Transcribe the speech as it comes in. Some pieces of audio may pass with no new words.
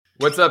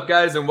What's up,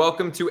 guys, and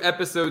welcome to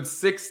episode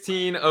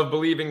 16 of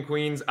Believe in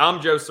Queens.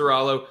 I'm Joe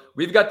Serralo.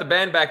 We've got the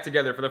band back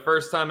together for the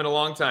first time in a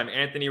long time.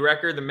 Anthony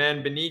Recker, the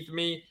man beneath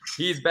me,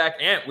 he's back.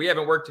 Ant, we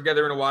haven't worked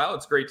together in a while.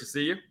 It's great to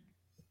see you.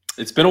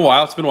 It's been a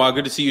while.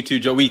 Good to see you too,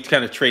 Joe. We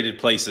kind of traded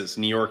places,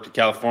 New York to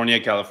California,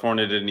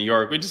 California to New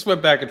York. We just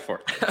went back and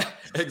forth.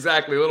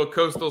 Exactly, a little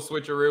coastal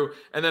switcheroo.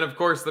 And then, of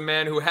course, the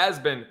man who has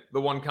been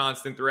the one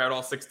constant throughout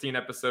all 16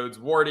 episodes,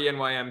 Wardy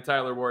NYM,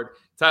 Tyler Ward.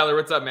 Tyler,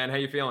 what's up, man? How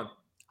you feeling?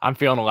 I'm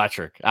feeling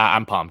electric.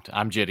 I'm pumped.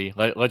 I'm jitty.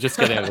 Let's just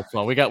get into this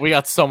one. We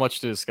got so much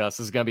to discuss.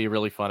 This is going to be a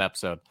really fun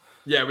episode.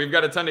 Yeah, we've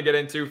got a ton to get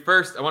into.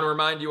 First, I want to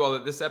remind you all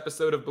that this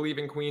episode of Believe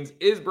in Queens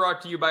is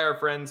brought to you by our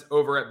friends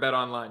over at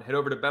BetOnline. Head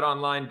over to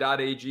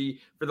betonline.ag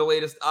for the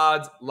latest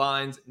odds,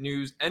 lines,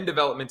 news, and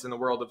developments in the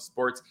world of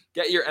sports.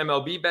 Get your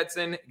MLB bets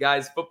in.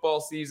 Guys, football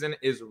season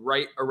is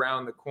right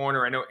around the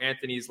corner. I know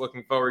Anthony's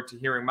looking forward to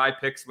hearing my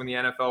picks when the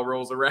NFL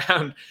rolls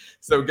around.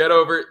 So get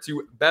over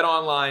to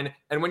BetOnline,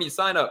 and when you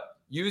sign up,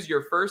 use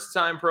your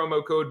first-time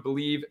promo code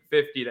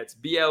BELIEVE50. That's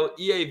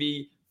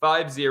BLEAV50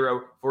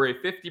 for a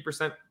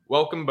 50%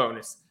 welcome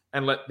bonus,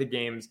 and let the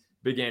games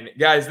begin.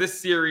 Guys, this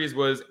series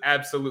was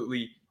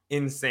absolutely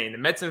insane. The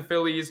Mets and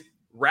Phillies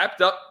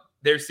wrapped up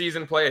their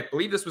season play. I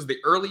believe this was the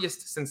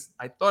earliest since,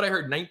 I thought I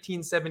heard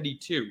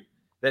 1972,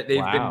 that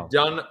they've been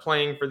done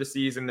playing for the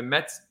season. The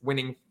Mets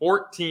winning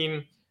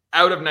 14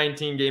 out of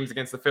 19 games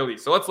against the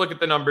Phillies. So let's look at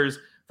the numbers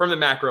from the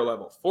macro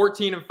level.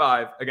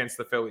 14-5 against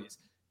the Phillies.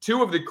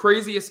 Two of the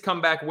craziest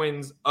comeback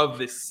wins of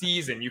the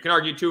season. You can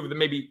argue two of the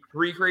maybe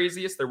three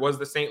craziest. There was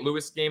the St.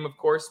 Louis game, of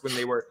course, when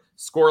they were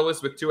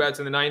scoreless with 2 outs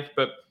in the ninth,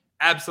 but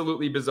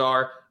absolutely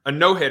bizarre. A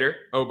no-hitter,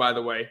 oh, by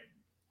the way,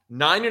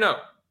 9-0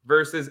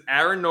 versus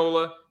Aaron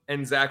Nola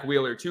and Zach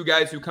Wheeler, two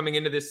guys who coming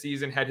into this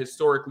season had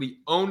historically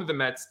owned the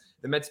Mets.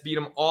 The Mets beat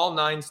them all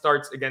 9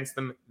 starts against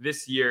them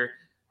this year.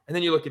 And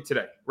then you look at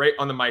today, right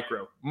on the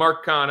micro.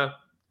 Mark Canha,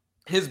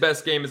 his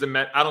best game as a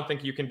Met. I don't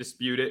think you can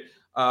dispute it.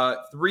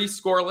 3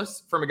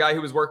 scoreless from a guy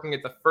who was working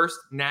at the First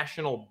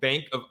National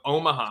Bank of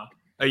Omaha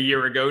a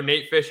year ago.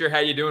 Nate Fisher, how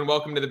you doing?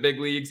 Welcome to the big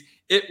leagues.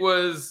 It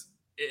was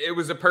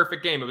a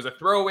perfect game. It was a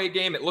throwaway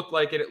game. It looked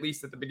like it, at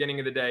least at the beginning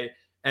of the day,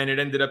 and it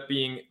ended up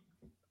being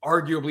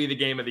arguably the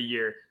game of the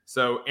year.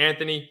 So,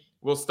 Anthony,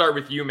 we'll start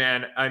with you,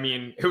 man. I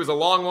mean, it was a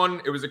long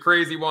one. It was a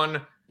crazy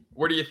one.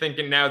 What are you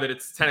thinking now that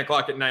it's 10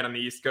 o'clock at night on the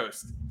East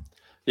Coast?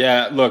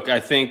 Yeah, look, I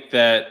think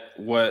that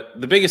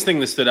the biggest thing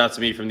that stood out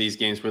to me from these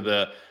games were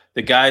the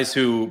guys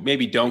who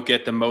maybe don't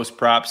get the most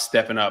props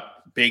stepping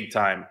up big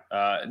time,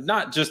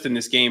 not just in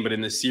this game, but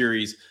in the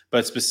series,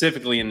 but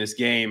specifically in this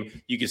game.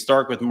 You can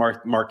start with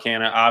Mark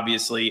Canha,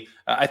 obviously.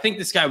 I think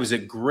this guy was a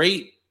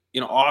great,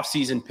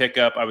 off-season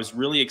pickup. I was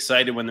really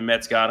excited when the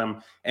Mets got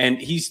him, and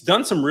he's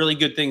done some really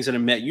good things in a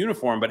Met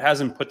uniform, but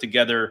hasn't put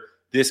together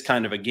this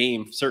kind of a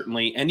game,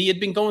 certainly. And he had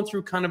been going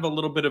through kind of a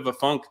little bit of a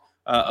funk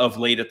of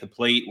late at the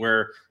plate,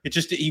 where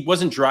he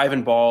wasn't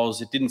driving balls.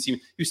 It didn't seem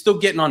he was still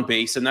getting on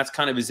base, and that's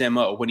kind of his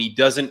MO. When he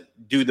doesn't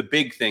do the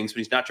big things, when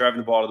he's not driving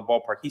the ball to the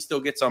ballpark, he still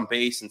gets on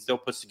base and still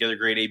puts together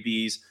great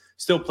ABs,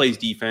 still plays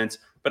defense.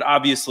 But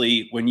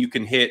obviously, when you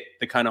can hit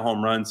the kind of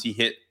home runs he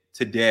hit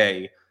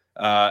today,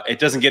 it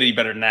doesn't get any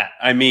better than that.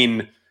 I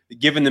mean,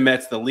 giving the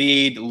Mets the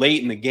lead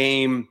late in the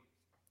game,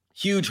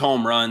 huge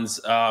home runs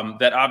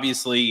that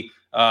obviously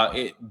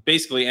it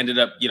basically ended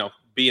up,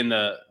 being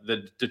the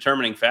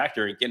determining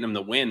factor in getting him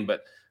the win.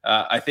 But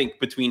I think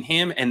between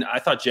him and I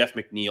thought Jeff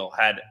McNeil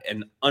had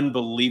an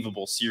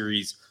unbelievable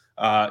series,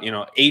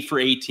 8 for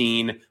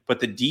 18, but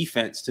the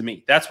defense, to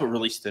me, that's what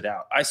really stood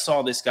out. I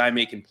saw this guy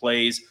making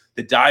plays,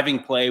 the diving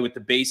play with the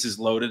bases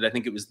loaded. I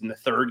think it was in the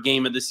 3rd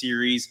game of the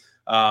series.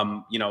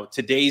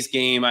 Today's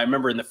game, I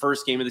remember in the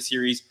 1st game of the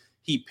series,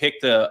 he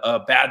picked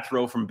a bad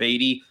throw from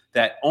Beatty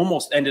that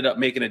almost ended up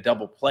making a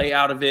double play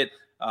out of it.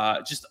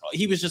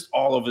 He was just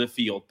all over the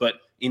field, but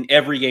in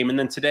every game. And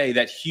then today,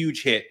 that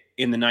huge hit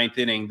in the 9th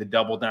inning, the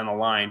double down the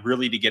line,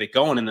 really to get it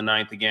going in the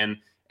 9th again,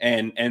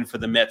 and for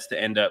the Mets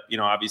to end up,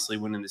 obviously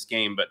winning this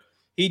game. But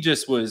he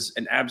just was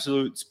an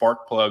absolute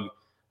spark plug,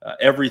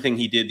 everything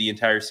he did the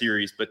entire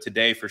series, but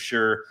today for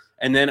sure.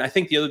 And then I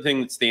think the other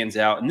thing that stands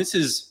out, and this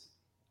is,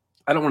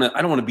 I don't want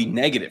to be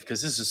negative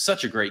because this is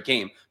such a great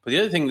game, but the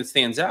other thing that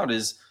stands out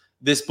is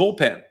this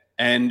bullpen.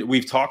 And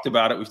we've talked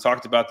about it. We've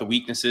talked about the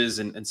weaknesses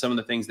and some of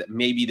the things that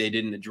maybe they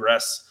didn't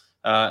address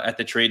at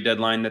the trade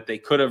deadline that they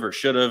could have or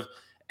should have.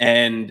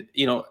 And,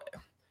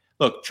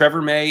 look,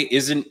 Trevor May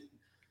isn't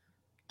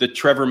the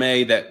Trevor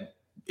May that,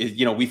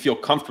 we feel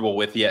comfortable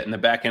with yet in the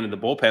back end of the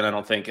bullpen, I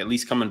don't think, at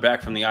least coming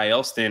back from the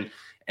IL stint.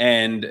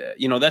 And,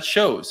 that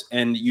shows.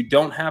 And you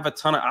don't have a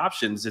ton of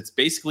options. It's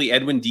basically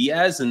Edwin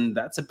Diaz, and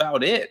that's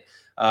about it.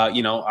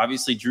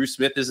 Obviously Drew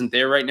Smith isn't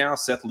there right now.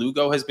 Seth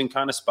Lugo has been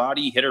kind of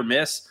spotty, hit or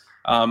miss.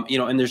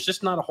 And there's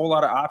just not a whole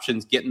lot of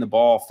options getting the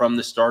ball from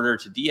the starter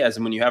to Diaz.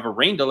 And when you have a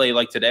rain delay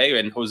like today,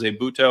 and Jose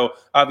Butto,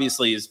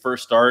 obviously his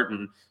first start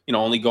and,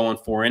 only going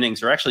 4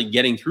 innings, or actually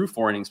getting through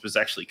 4 innings was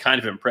actually kind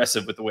of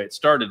impressive with the way it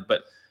started.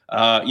 But,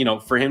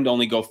 for him to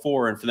only go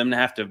 4 and for them to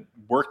have to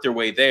work their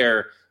way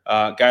there,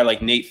 A guy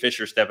like Nate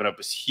Fisher stepping up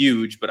was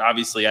huge, but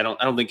obviously I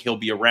don't think he'll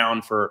be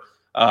around for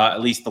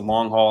at least the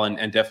long haul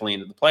and definitely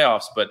into the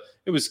playoffs. But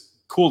it was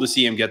cool to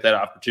see him get that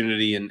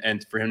opportunity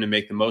and for him to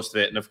make the most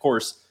of it. And of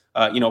course,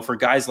 for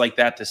guys like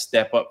that to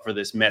step up for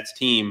this Mets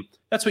team,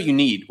 that's what you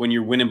need when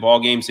you're winning ball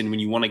games and when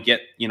you want to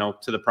get,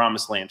 to the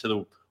promised land, to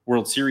the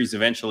World Series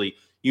eventually.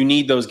 You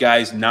need those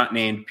guys not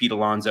named Pete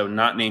Alonso,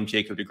 not named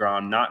Jacob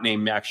deGrom, not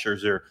named Max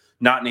Scherzer,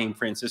 not named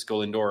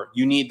Francisco Lindor.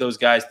 You need those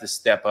guys to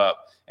step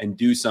up and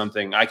do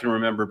something. I can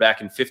remember back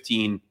in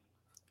 2015,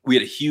 we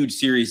had a huge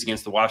series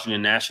against the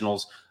Washington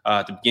Nationals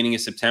at the beginning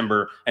of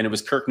September, and it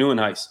was Kirk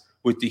Neuenhuis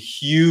with the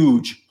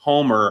huge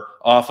homer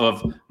off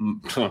of,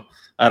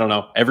 I don't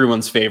know,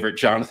 everyone's favorite,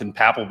 Jonathan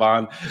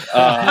Papelbon.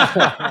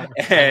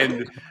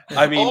 And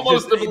I mean,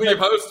 almost a believe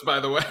host, by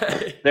the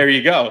way. There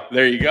you go.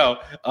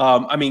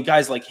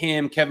 Guys like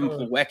him, Kevin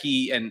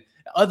Plawecki, and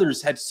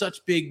others had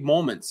such big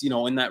moments,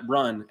 in that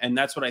run. And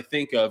that's what I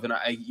think of. And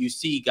you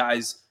see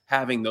guys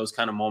having those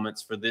kind of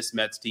moments for this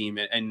Mets team.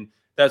 And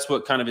that's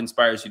what kind of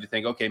inspires you to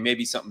think, okay,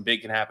 maybe something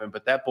big can happen.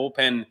 But that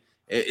bullpen,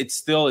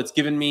 it's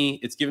given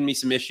me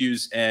some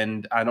issues,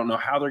 and I don't know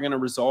how they're going to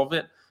resolve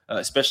it,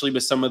 especially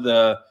with some of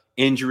the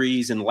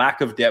injuries and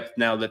lack of depth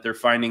now that they're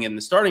finding in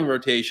the starting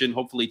rotation.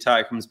 Hopefully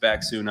Ty comes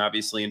back soon,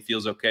 obviously, and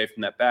feels okay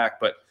from that back.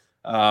 But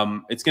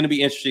it's going to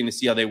be interesting to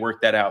see how they work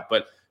that out.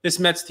 But this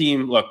Mets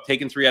team, look,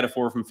 taking 3 out of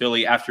 4 from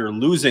Philly after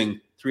losing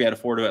 3 out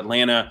of 4 to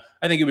Atlanta,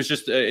 I think it was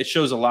just it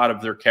shows a lot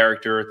of their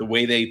character, the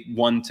way they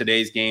won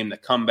today's game, the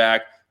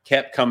comeback,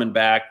 kept coming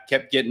back,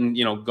 kept getting,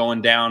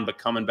 going down, but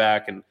coming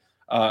back. And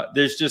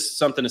there's just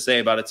something to say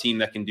about a team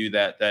that can do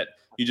that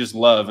you just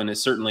love and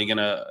is certainly going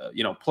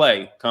to,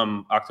 play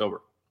come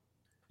October.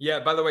 Yeah,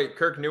 by the way,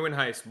 Kirk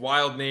Neuenhuis,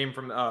 wild name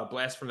from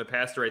Blast from the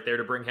Past right there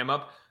to bring him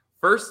up.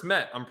 First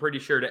Met, I'm pretty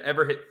sure, to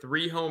ever hit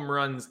 3 home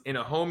runs in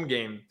a home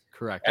game.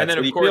 Correct. And then,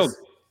 of course,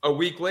 a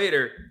week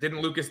later,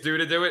 didn't Lucas do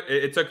it?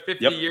 It took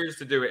 50 years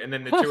to do it, and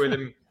then the two of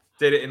them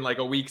did it in like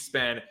a week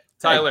span.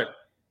 Tyler,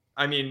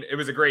 I mean, it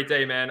was a great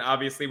day, man.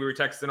 Obviously, we were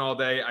texting all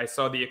day. I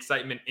saw the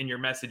excitement in your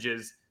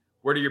messages.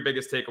 What are your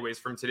biggest takeaways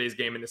from today's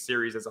game in the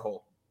series as a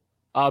whole?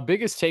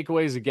 Biggest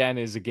takeaways, again,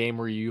 is a game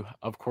where you,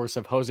 of course,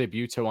 have Jose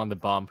Buto on the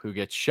bump, who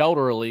gets shelled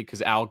early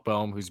because Alec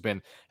Boehm, who's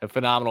been a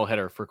phenomenal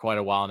hitter for quite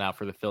a while now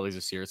for the Phillies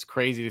this year. It's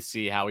crazy to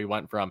see how he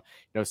went from,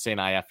 saying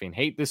I effing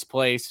hate this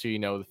place to,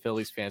 the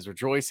Phillies fans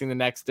rejoicing the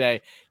next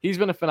day. He's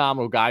been a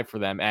phenomenal guy for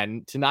them.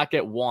 And to not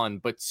get 1,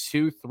 but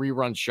 2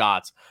 3-run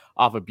shots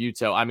off of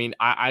Buto. I mean,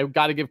 I've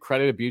got to give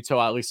credit to Buto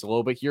at least a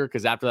little bit here,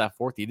 because after that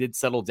 4th, he did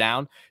settle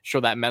down, show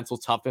that mental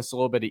toughness a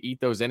little bit to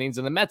eat those innings.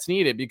 And the Mets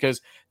need it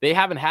because they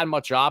haven't had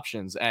much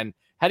options. And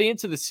heading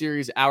into the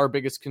series, our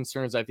biggest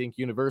concerns, I think,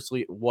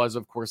 universally was,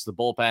 of course, the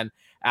bullpen.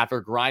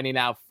 After grinding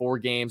out 4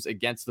 games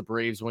against the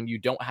Braves when you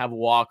don't have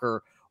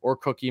Walker or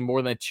Cookie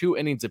more than 2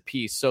 innings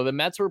apiece. So the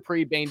Mets were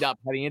pretty banged up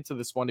heading into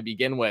this one to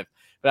begin with.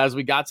 But as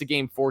we got to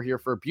game 4 here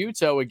for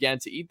Buto, again,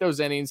 to eat those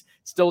innings,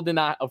 still did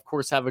not, of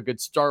course, have a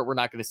good start. We're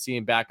not going to see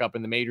him back up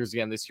in the majors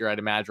again this year, I'd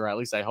imagine, or at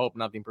least I hope.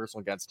 Nothing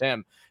personal against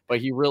him. But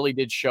he really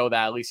did show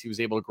that at least he was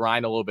able to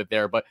grind a little bit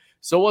there. But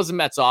so was the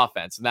Mets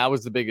offense, and that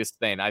was the biggest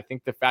thing. I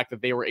think the fact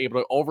that they were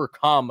able to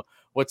overcome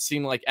what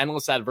seemed like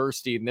endless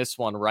adversity in this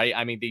one, right?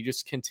 I mean, they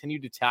just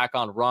continued to tack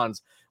on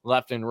runs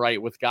left and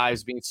right with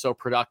guys being so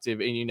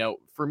productive. And,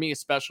 for me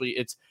especially,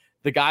 it's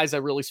the guys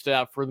that really stood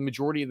out for the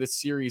majority of the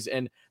series,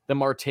 and the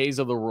Martes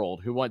of the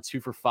world, who went 2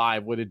 for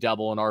 5 with a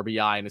double, an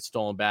RBI, and a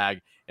stolen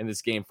bag in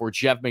this game. For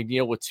Jeff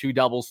McNeil with 2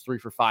 doubles, 3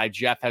 for 5.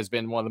 Jeff has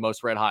been one of the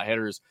most red-hot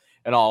hitters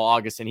in all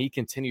August, and he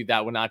continued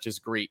that with not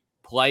just great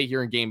play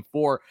here in game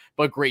 4,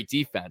 but great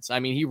defense. I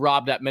mean, he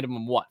robbed at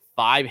minimum,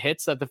 5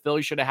 hits that the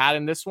Phillies should have had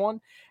in this one.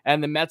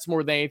 And the Mets,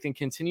 more than anything,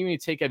 continuing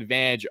to take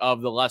advantage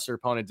of the lesser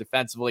opponent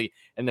defensively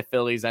in the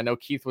Phillies. I know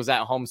Keith was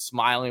at home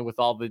smiling with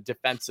all the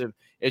defensive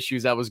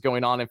issues that was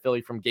going on in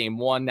Philly from game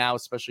 1 now,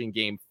 especially in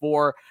game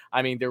 4.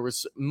 I mean, there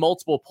was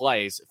multiple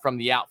plays from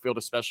the outfield,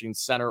 especially in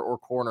center or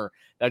corner,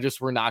 that just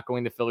were not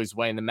going the Phillies'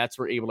 way, and the Mets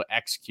were able to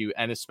execute.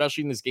 And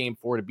especially in this game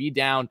 4, to be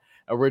down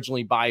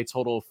originally by a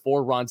total of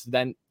 4 runs,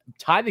 then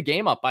tie the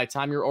game up by the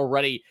time you're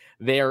already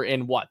there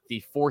in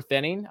the 4th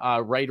inning,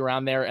 right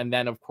around there. And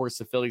then, of course,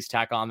 the Phillies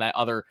tack on that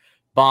other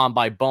bomb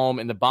by Boehm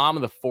in the bottom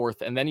of the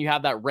 4th. And then you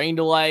have that rain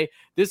delay.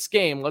 This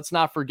game, let's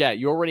not forget,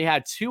 you already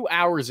had 2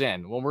 hours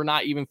in when we're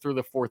not even through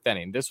the 4th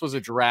inning. This was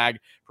a drag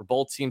for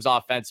both teams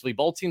offensively.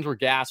 Both teams were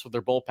gassed with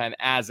their bullpen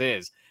as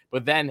is.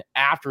 But then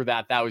after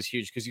that, that was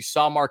huge, because you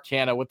saw Mark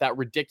Canha with that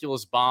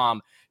ridiculous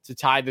bomb to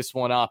tie this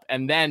one up.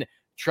 And then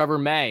Trevor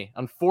May,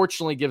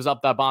 unfortunately, gives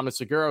up that bomb to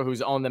Segura,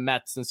 who's owned the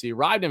Mets since he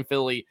arrived in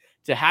Philly.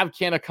 To have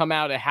Canha come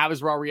out and have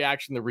his raw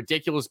reaction, the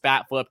ridiculous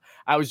bat flip,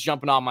 I was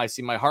jumping on my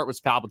seat. My heart was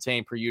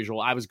palpitating per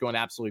usual. I was going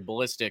absolutely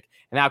ballistic.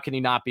 And how can he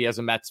not be as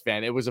a Mets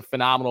fan? It was a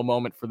phenomenal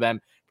moment for them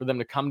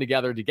to come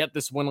together to get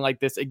this win like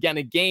this. Again,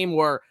 a game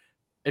where,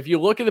 if you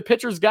look at the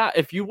pitchers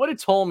if you would have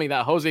told me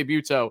that Jose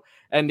Buto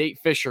and Nate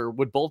Fisher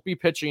would both be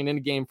pitching in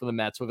a game for the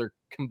Mets where they're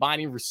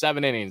combining for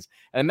 7 innings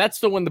and the Mets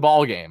still win the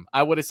ball game,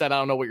 I would have said, I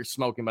don't know what you're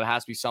smoking, but it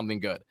has to be something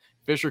good,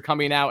 Fisher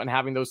coming out and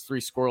having those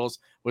 3 scoreless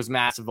was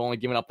massive, only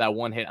giving up that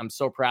 1 hit. I'm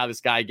so proud of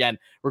this guy again.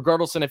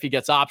 Regardless of if he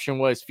gets option,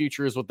 what his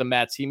future is with the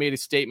Mets, he made a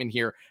statement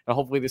here, and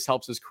hopefully this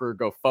helps his career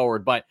go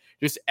forward. But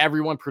just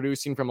everyone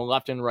producing from a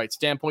left and right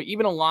standpoint.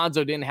 Even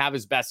Alonso didn't have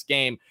his best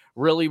game,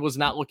 really was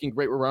not looking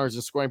great with runners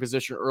in scoring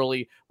position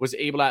early, was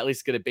able to at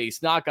least get a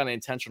base knock on an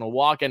intentional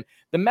walk. And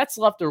the Mets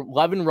left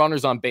 11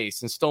 runners on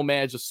base and still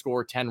managed to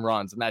score 10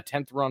 runs. And that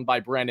 10th run by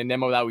Brandon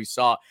Nimmo that we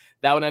saw,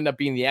 that would end up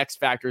being the X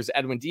factors.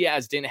 Edwin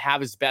Diaz didn't have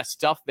his best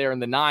stuff there in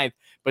the 9th,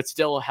 but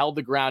still held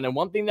the ground. And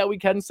one thing that we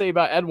can say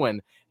about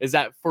Edwin is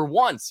that for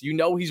once,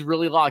 he's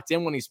really locked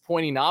in when he's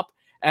pointing up,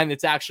 and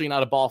it's actually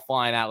not a ball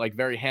flying out like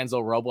very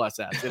Hansel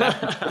Robles-esque. It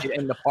actually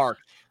in the park.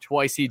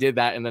 Twice he did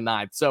that in the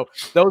 9th. So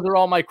those are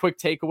all my quick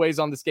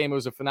takeaways on this game. It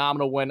was a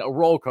phenomenal win, a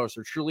roller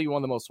coaster, truly one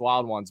of the most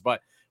wild ones.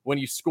 But when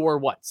you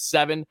score,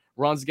 7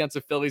 runs against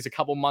the Phillies a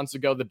couple months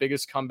ago, the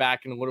biggest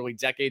comeback in literally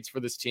decades for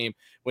this team,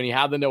 when you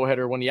have the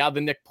no-hitter, when you have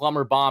the Nick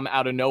Plummer bomb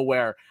out of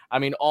nowhere,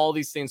 all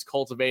these things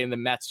cultivating the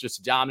Mets,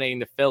 just dominating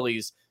the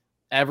Phillies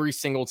every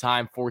single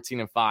time,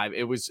 14-5.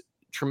 It was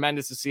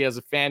tremendous to see as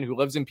a fan who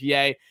lives in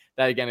PA,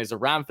 that again is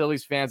around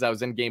Phillies fans. I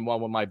was in game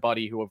 1 with my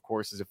buddy, who of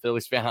course is a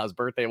Phillies fan on his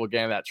birthday. We'll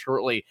get into that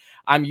shortly.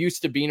 I'm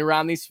used to being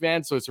around these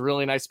fans, so it's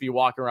really nice to be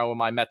walking around with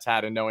my Mets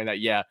hat and knowing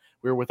that,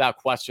 we're without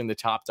question the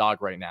top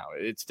dog right now.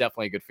 It's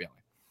definitely a good feeling.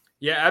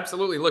 Yeah,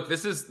 absolutely. Look,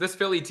 this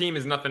Philly team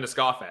is nothing to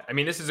scoff at.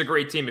 This is a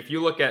great team. If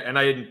you look at, and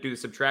I didn't do the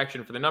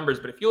subtraction for the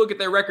numbers, but if you look at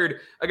their record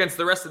against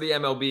the rest of the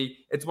MLB,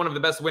 it's one of the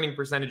best winning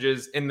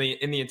percentages in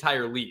the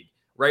entire league.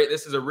 Right?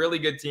 This is a really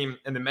good team,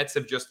 and the Mets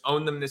have just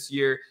owned them this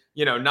year.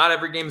 Not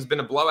every game's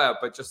been a blowout,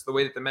 but just the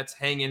way that the Mets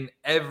hang in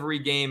every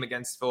game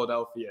against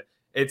Philadelphia,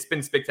 it's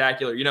been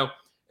spectacular.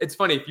 It's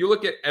funny. If you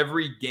look at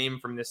every game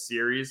from this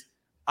series,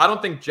 I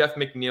don't think Jeff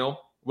McNeil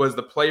was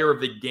the player of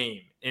the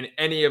game in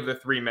any of the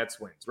 3 Mets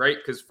wins, right?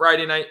 Because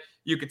Friday night,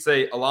 you could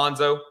say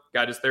Alonso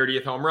got his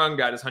 30th home run,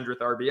 got his 100th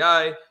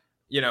RBI.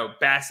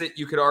 Bassett,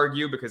 you could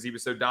argue, because he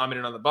was so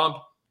dominant on the bump.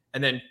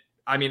 And then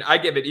I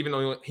give it, even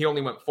though he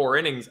only went 4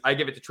 innings, I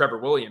give it to Trevor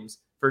Williams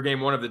for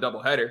game 1 of the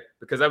doubleheader,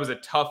 because that was a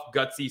tough,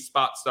 gutsy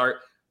spot start.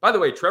 By the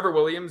way, Trevor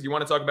Williams, you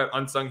want to talk about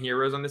unsung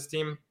heroes on this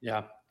team?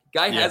 Yeah.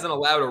 Guy hasn't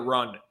allowed a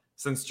run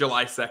since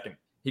July 2nd.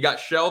 He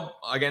got shelled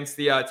against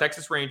the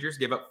Texas Rangers,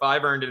 gave up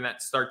 5 earned in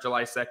that start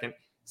July 2nd.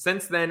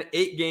 Since then,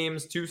 8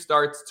 games, 2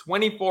 starts,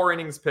 24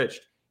 innings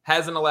pitched.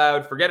 Hasn't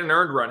allowed, forget an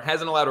earned run,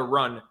 hasn't allowed a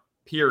run,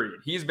 period.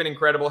 He's been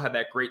incredible. Had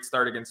that great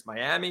start against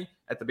Miami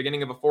at the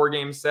beginning of a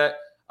 4-game set.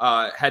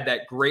 Had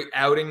that great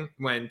outing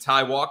when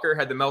Ty Walker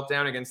had the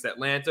meltdown against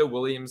Atlanta.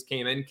 Williams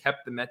came in,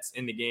 kept the Mets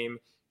in the game.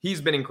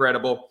 He's been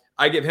incredible.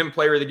 I give him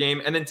player of the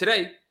game. And then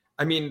today,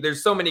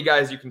 there's so many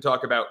guys you can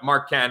talk about.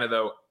 Mark Canha,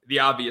 though, the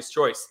obvious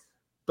choice.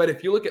 But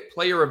if you look at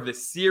player of the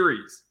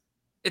series,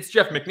 it's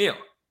Jeff McNeil.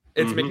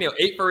 It's McNeil,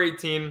 8 for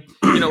 18.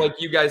 Like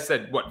you guys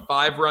said,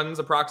 5 runs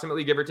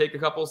approximately, give or take a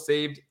couple,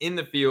 saved in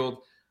the field.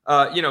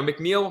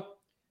 McNeil,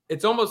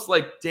 it's almost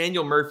like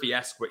Daniel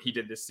Murphy-esque what he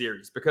did this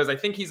series, because I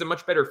think he's a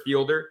much better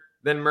fielder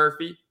than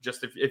Murphy,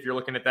 just if you're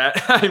looking at that.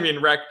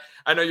 Rec,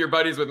 I know you're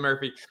buddies with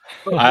Murphy.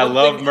 I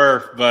love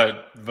Murph,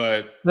 but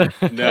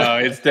no,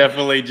 it's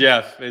definitely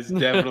Jeff. It's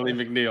definitely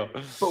McNeil.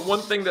 But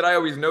one thing that I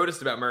always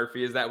noticed about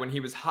Murphy is that when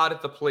he was hot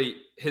at the plate,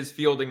 his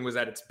fielding was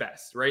at its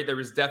best, right? There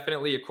was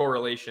definitely a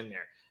correlation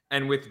there.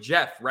 And with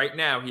Jeff, right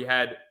now, he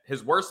had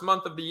his worst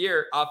month of the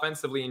year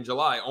offensively in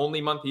July. Only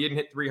month he didn't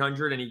hit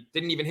 300, and he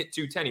didn't even hit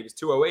 210. He was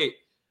 208.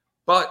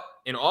 But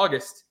in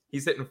August,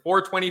 he's hitting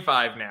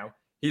 425 now.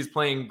 He's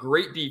playing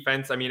great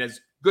defense.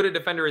 As good a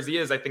defender as he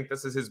is, I think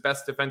this is his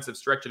best defensive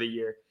stretch of the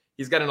year.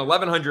 He's got an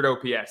 1,100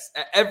 OPS.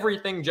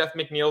 Everything Jeff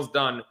McNeil's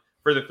done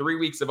for the 3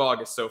 weeks of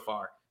August so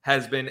far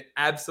has been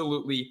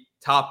absolutely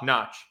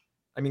top-notch.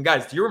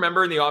 Guys, do you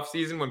remember in the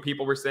offseason when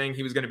people were saying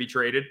he was going to be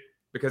traded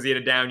because he had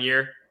a down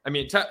year?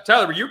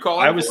 Tyler, were you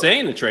calling? I was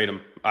saying to trade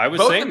him.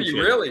 Both of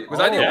you, really? Was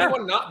I the only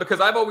one not?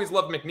 Because I've always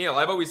loved McNeil.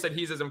 I've always said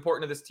he's as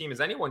important to this team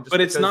as anyone. But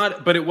it's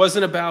not. But it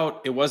wasn't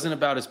about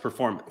his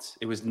performance.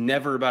 It was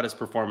never about his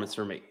performance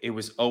for me. It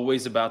was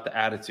always about the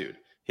attitude.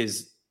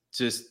 His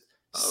just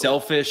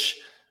selfish.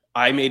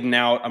 I made an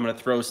out. I'm going to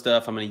throw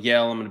stuff. I'm going to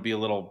yell. I'm going to be a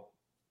little.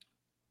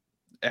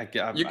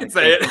 You can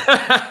say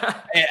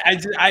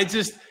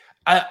it.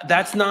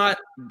 That's not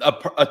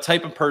a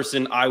type of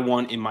person I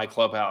want in my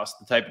clubhouse,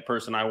 the type of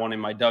person I want in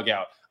my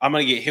dugout. I'm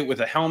going to get hit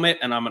with a helmet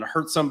and I'm going to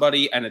hurt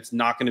somebody and it's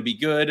not going to be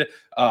good.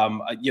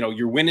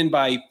 You're winning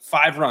by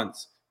 5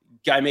 runs.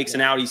 Guy makes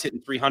an out. He's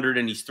hitting 300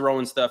 and he's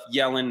throwing stuff,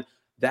 yelling.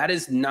 That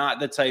is not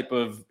the type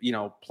of,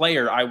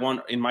 player I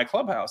want in my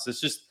clubhouse. It's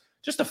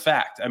just a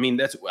fact. I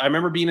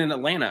remember being in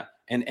Atlanta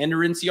and Ender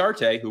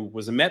Inciarte, who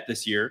was a Met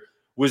this year,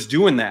 was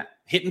doing that,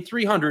 hitting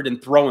 300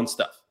 and throwing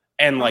stuff.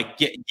 And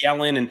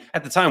yelling. And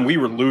at the time we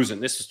were losing.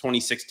 This was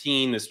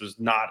 2016. This was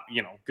not,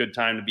 good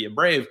time to be a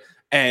Brave.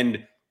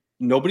 And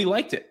nobody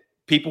liked it.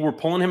 People were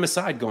pulling him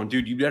aside going,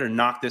 dude, you better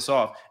knock this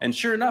off. And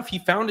sure enough, he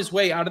found his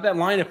way out of that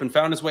lineup and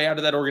found his way out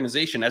of that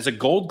organization as a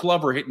Gold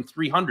Glover hitting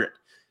 300.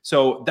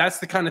 So that's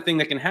the kind of thing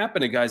that can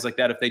happen to guys like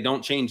that if they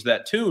don't change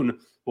that tune.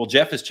 Well,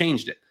 Jeff has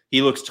changed it.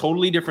 He looks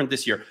totally different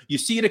this year. You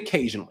see it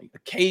occasionally.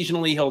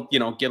 Occasionally he'll,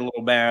 get a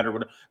little bad or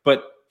whatever.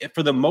 But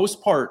for the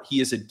most part, he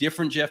is a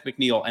different Jeff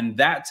McNeil. And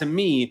that, to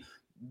me,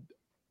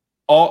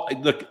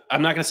 I'm not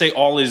going to say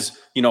all is,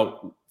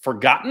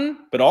 forgotten,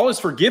 but all is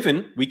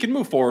forgiven. We can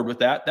move forward with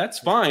that. That's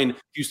fine. If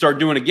you start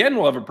doing it again,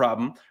 we'll have a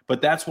problem.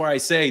 But that's why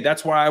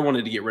I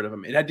wanted to get rid of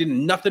him. It had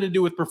nothing to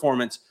do with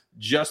performance,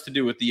 just to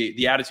do with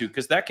the attitude,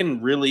 because that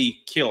can really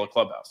kill a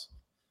clubhouse.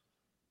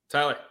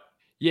 Tyler.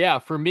 Yeah,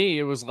 for me,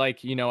 it was like,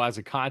 as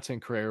a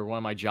content creator, one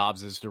of my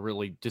jobs is to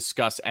really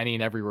discuss any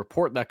and every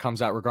report that comes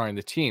out regarding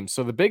the team.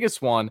 So the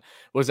biggest one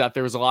was that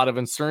there was a lot of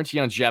uncertainty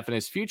on Jeff and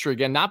his future.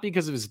 Again, not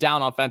because of his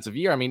down offensive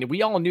year. I mean,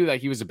 we all knew that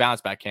he was a bounce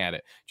back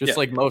candidate, just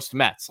like most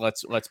Mets.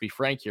 Let's be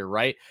frank here,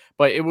 right?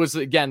 But it was,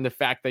 again, the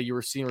fact that you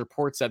were seeing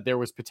reports that there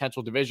was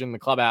potential division in the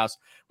clubhouse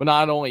with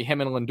not only him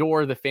and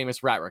Lindor, the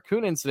famous Rat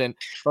Raccoon incident,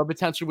 but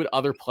potentially with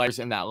other players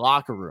in that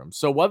locker room.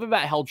 So whether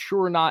that held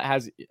true or not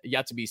has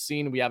yet to be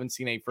seen. We haven't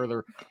seen any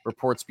further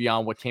reports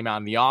beyond what came out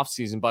in the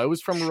offseason, but it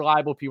was from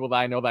reliable people that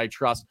I know that I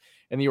trust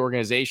in the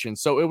organization.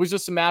 So it was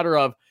just a matter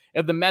of,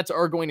 if the Mets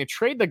are going to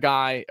trade the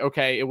guy,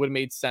 okay, it would have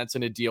made sense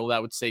in a deal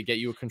that would say get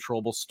you a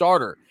controllable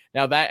starter.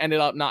 Now that ended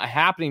up not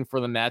happening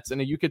for the Mets,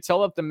 and you could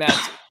tell that the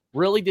Mets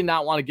really did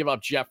not want to give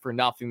up Jeff for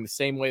nothing, the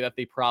same way that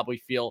they probably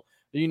feel,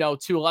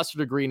 to a lesser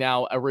degree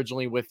now,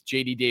 originally with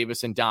JD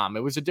Davis and Dom.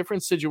 It was a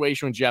different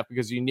situation with Jeff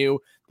because you knew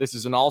this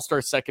is an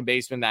all-star second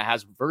baseman that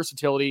has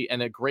versatility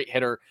and a great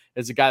hitter.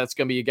 Is a guy that's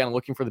going to be, again,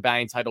 looking for the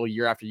batting title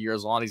year after year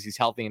as long as he's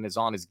healthy and is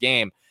on his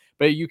game.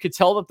 But you could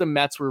tell that the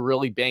Mets were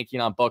really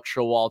banking on Buck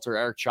Showalter,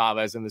 Eric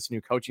Chavez, and this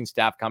new coaching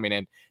staff coming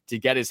in to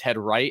get his head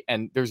right.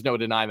 And there's no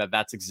denying that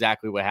that's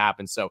exactly what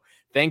happened. So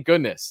thank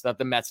goodness that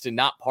the Mets did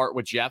not part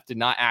with Jeff, did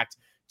not act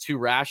too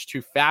rash,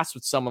 too fast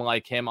with someone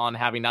like him on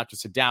having not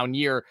just a down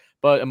year,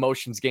 but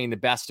emotions getting the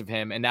best of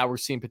him. And now we're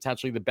seeing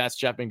potentially the best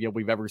Jeff McNeil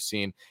we've ever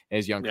seen in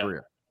his young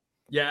career.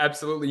 Yeah,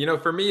 absolutely.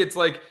 For me, it's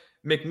like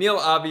McNeil,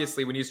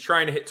 obviously, when he's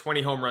trying to hit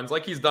 20 home runs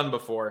like he's done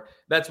before,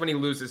 that's when he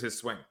loses his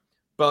swing.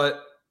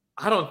 But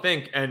I don't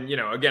think, and,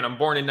 again, I'm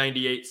born in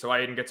 98, so I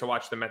didn't get to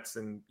watch the Mets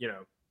in,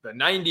 the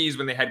 90s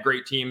when they had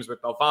great teams with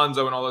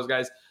Alfonso and all those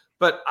guys.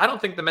 But I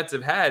don't think the Mets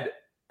have had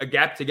a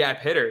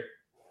gap-to-gap hitter,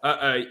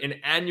 an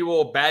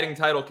annual batting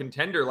title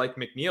contender like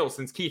McNeil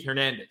since Keith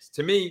Hernandez.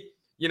 To me,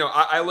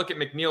 I look at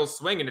McNeil's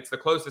swing, and it's the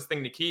closest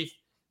thing to Keith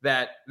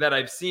that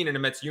I've seen in a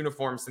Mets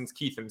uniform since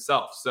Keith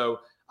himself. So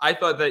I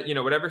thought that,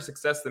 whatever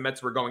success the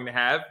Mets were going to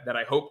have, that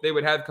I hope they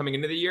would have coming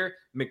into the year,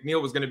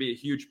 McNeil was going to be a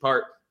huge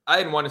part. I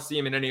didn't want to see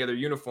him in any other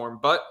uniform,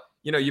 but,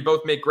 you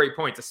both make great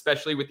points,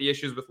 especially with the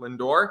issues with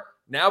Lindor.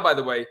 Now, by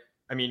the way,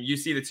 I mean, you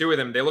see the two of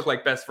them, they look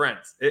like best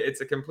friends.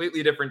 It's a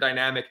completely different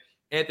dynamic.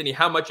 Anthony,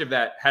 how much of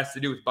that has to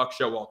do with Buck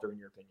Showalter, in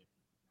your opinion?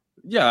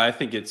 Yeah, I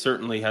think it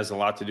certainly has a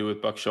lot to do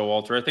with Buck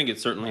Showalter. I think it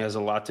certainly has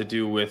a lot to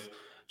do with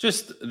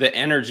just the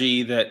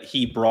energy that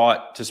he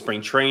brought to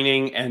spring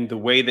training and the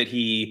way that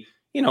he,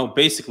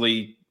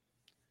 basically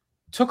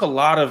took a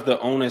lot of the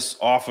onus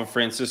off of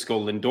Francisco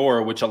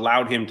Lindor, which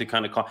allowed him to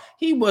kind of call.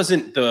 He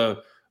wasn't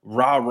the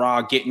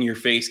rah-rah, get in your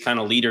face kind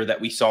of leader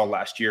that we saw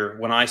last year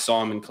when I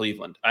saw him in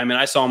Cleveland. I mean,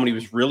 I saw him when he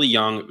was really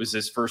young. It was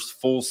his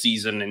first full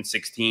season in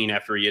 16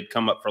 after he had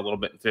come up for a little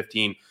bit in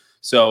 15.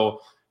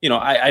 So,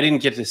 I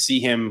didn't get to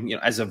see him,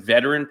 as a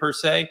veteran per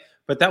se,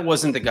 but that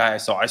wasn't the guy I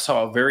saw. I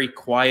saw a very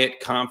quiet,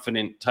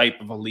 confident type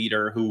of a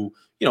leader who,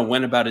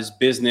 went about his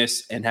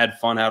business and had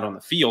fun out on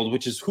the field,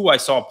 which is who I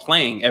saw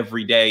playing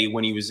every day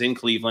when he was in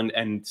Cleveland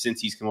and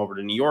since he's come over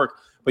to New York.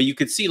 But you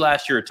could see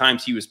last year at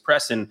times he was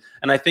pressing,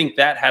 and I think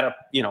that had a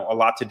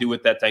lot to do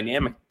with that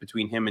dynamic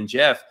between him and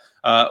Jeff.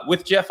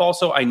 With Jeff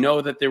also, I know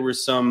that there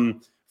was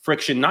some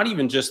friction, not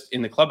even just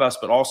in the clubhouse,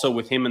 but also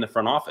with him in the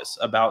front office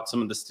about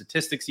some of the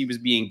statistics he was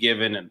being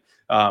given and,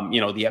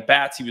 the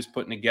at-bats he was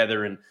putting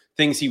together and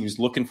things he was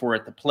looking for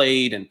at the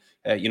plate and,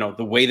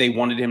 the way they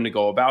wanted him to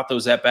go about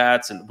those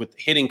at-bats and with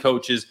hitting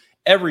coaches,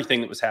 everything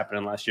that was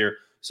happening last year.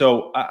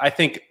 So I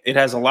think it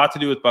has a lot to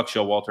do with Buck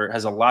Showalter. It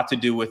has a lot to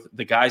do with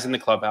the guys in the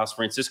clubhouse,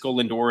 Francisco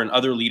Lindor and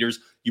other leaders.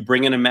 You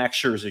bring in a Max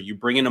Scherzer, you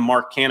bring in a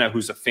Mark Canha,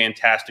 who's a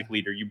fantastic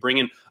leader. You bring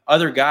in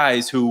other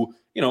guys who,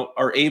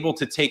 are able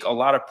to take a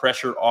lot of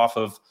pressure off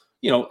of,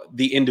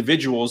 the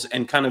individuals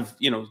and kind of,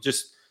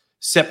 just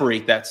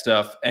separate that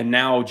stuff. And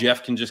now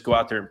Jeff can just go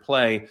out there and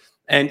play.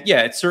 And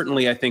yeah, it's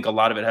certainly, I think a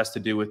lot of it has to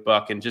do with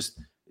Buck and just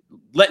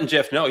letting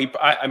Jeff know.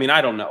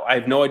 I don't know. I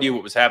have no idea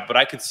what was happening, but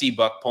I could see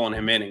Buck pulling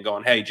him in and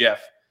going, "Hey,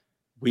 Jeff,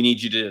 we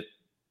need you to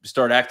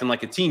start acting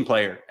like a team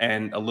player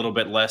and a little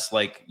bit less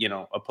like,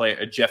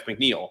 a Jeff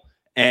McNeil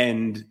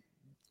and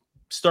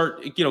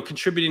start,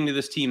 contributing to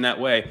this team that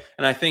way."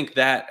 And I think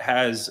that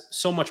has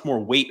so much more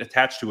weight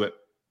attached to it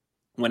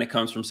when it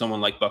comes from someone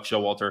like Buck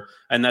Showalter.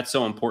 And that's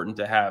so important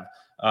to have.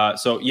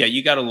 So yeah,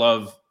 you got to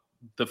love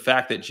the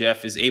fact that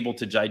Jeff is able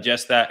to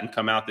digest that and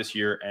come out this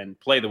year and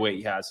play the way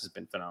he has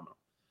been phenomenal.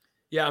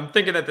 Yeah, I'm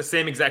thinking that the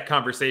same exact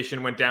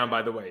conversation went down,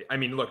 by the way. I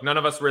mean, look, none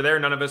of us were there.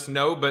 None of us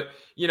know. But,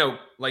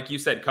 like you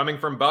said, coming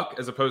from Buck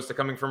as opposed to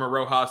coming from a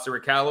Rojas or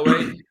a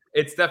Callaway,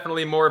 it's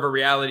definitely more of a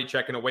reality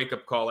check and a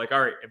wake-up call. Like,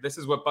 all right, if this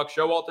is what Buck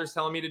Showalter's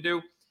telling me to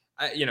do,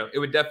 it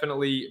would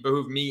definitely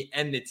behoove me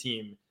and the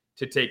team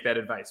to take that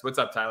advice. What's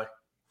up, Tyler?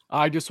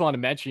 I just want to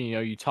mention,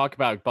 you talk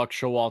about Buck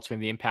Showalter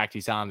and the impact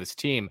he's on this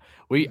team.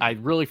 I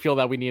really feel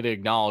that we need to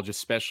acknowledge,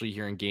 especially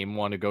here in game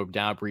one, to go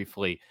down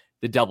briefly,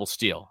 the double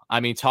steal. I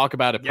mean, talk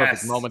about a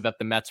perfect moment that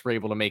the Mets were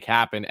able to make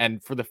happen.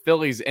 And for the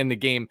Phillies in the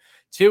game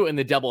two, in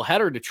the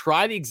doubleheader, to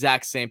try the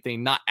exact same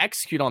thing, not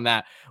execute on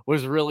that,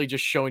 was really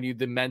just showing you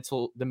the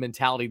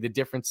mentality, the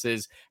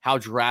differences, how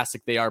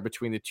drastic they are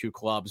between the two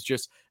clubs.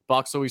 Just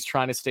Buck's always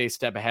trying to stay a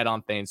step ahead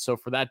on things. So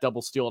for that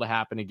double steal to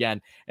happen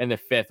again in the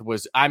fifth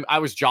I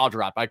was jaw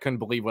dropped. I couldn't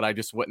believe what I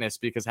just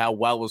witnessed because how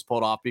well it was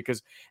pulled off.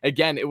 Because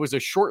again, it was a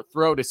short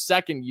throw to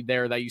second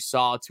there that you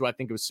saw to, I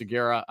think it was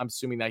Segura. I'm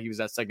assuming that he was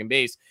at second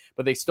base,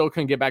 but they still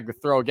couldn't get back the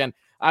throw. Again,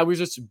 I was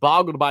just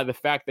boggled by the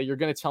fact that you're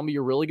going to tell me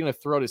you're really going to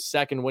throw to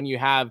second when you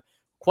have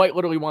quite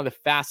literally one of the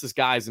fastest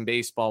guys in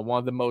baseball, one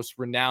of the most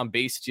renowned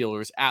base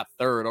stealers at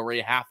third,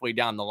 already halfway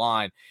down the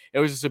line. It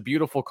was just a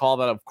beautiful call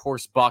that, of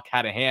course, Buck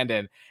had a hand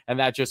in. And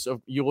that just,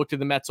 you looked at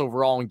the Mets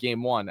overall in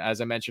game one.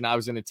 As I mentioned, I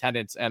was in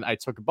attendance and I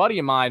took a buddy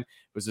of mine. It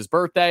was his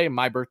birthday.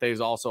 My birthday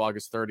is also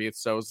August 30th.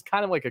 So it was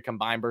kind of like a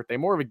combined birthday,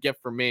 more of a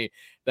gift for me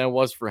than it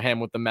was for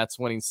him with the Mets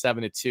winning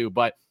 7-2.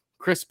 But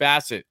Chris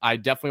Bassett, I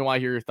definitely want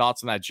to hear your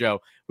thoughts on that, Joe.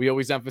 We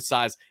always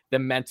emphasize the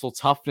mental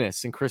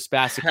toughness, and Chris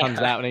Bassett comes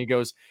out and he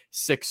goes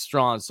 6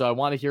 strong. So I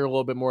want to hear a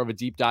little bit more of a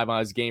deep dive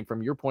on his game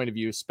from your point of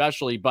view,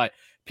 especially. But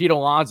Pete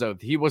Alonso,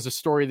 he was a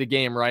story of the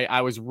game, right?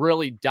 I was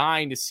really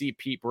dying to see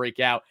Pete break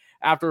out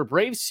after a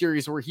Braves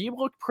series where he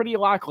looked pretty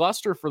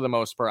lackluster for the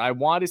most part. I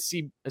want to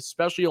see,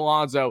 especially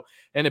Alonso,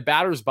 in a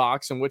batter's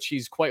box in which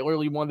he's quite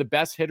literally one of the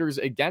best hitters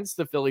against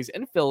the Phillies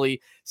in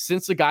Philly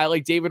since a guy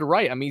like David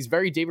Wright. I mean, he's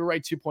very David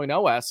Wright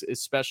 2.0-esque,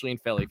 especially in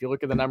Philly. If you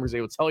look at the numbers,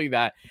 they will tell you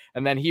that.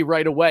 And then he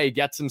right away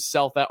gets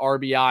himself that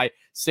RBI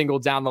single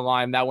down the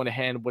line. That went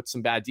ahead with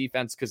some bad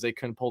defense because they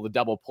couldn't pull the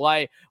double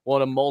play.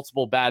 One of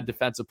multiple bad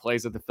defensive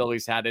plays that the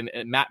Phillies had. And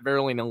Matt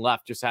Verlaine in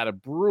left just had a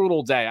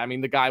brutal day. I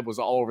mean, the guy was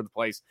all over the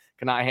place,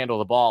 could not handle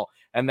the ball.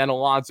 And then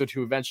Alonso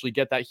to eventually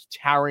get that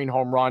towering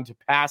home run to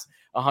pass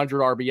 100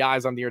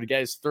 RBIs on the year, to get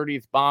his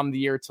 30th bomb of the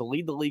year, to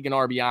lead the league in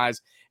RBIs.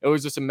 It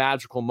was just a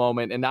magical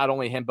moment. And not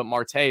only him, but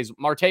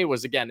Marte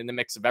was, again, in the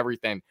mix of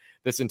everything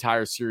this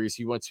entire series.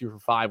 He went 2 for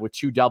 5 with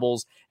 2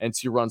 doubles and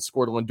 2 runs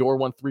scored. Lindor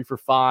went 3 for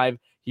 5.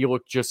 He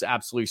looked just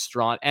absolutely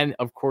strong. And,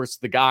 of course,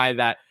 the guy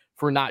that,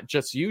 for not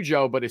just you,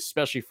 Joe, but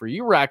especially for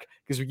you, Rec,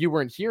 because you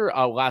weren't here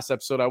last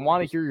episode, I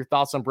want to hear your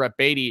thoughts on Brett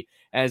Beatty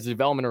and his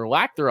development or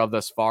lack thereof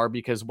thus far,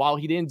 because while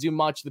he didn't do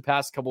much the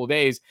past couple of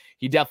days,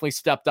 he definitely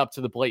stepped up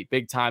to the plate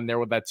big time there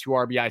with that 2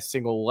 RBI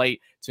single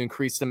late to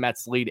increase the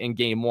Mets lead in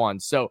game one.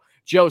 So,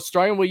 Joe,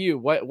 starting with you,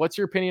 what's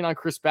your opinion on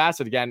Chris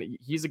Bassett? Again,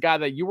 he's a guy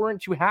that you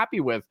weren't too happy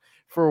with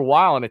for a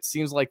while, and it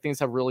seems like things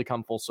have really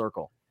come full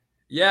circle.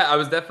 Yeah, I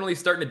was definitely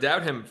starting to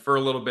doubt him for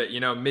a little bit.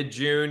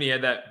 Mid-June, he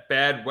had that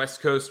bad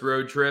West Coast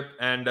road trip.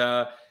 And,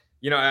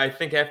 I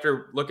think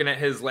after looking at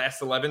his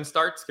last 11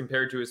 starts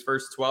compared to his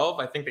first 12,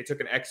 I think they took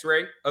an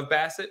x-ray of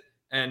Bassett,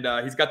 and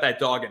he's got that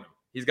dog in him.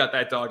 He's got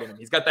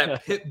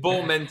that pit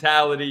bull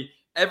mentality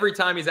every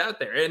time he's out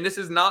there. And this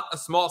is not a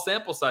small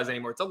sample size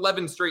anymore. It's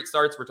 11 straight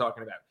starts we're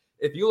talking about.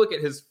 If you look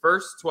at his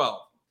first 12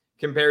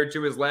 compared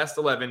to his last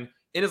 11,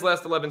 in his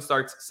last 11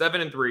 starts,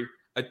 7-3,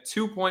 a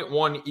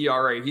 2.1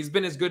 ERA. He's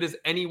been as good as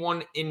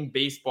anyone in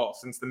baseball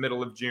since the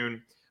middle of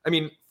June. I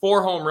mean,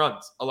 4 home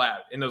runs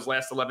allowed in those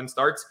last 11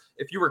 starts.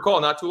 If you recall,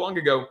 not too long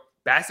ago,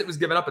 Bassett was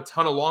giving up a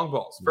ton of long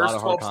balls. First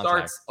 12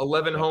 starts,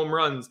 11 home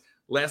runs.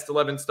 Last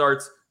 11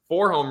 starts,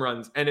 4 home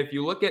runs. And if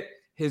you look at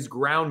his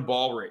ground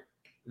ball rate,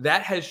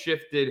 that has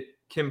shifted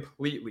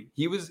completely.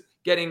 He was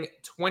getting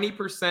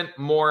 20%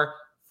 more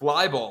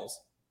fly balls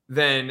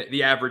than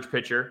the average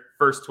pitcher,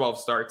 first 12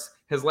 starts.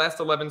 His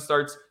last 11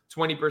 starts,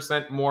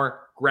 20%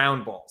 more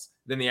ground balls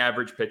than the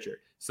average pitcher.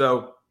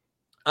 So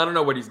I don't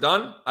know what he's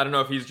done. I don't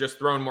know if he's just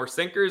throwing more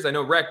sinkers. I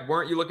know, Rec,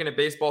 weren't you looking at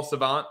Baseball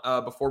Savant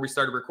before we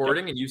started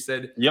recording? And you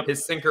said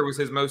his sinker was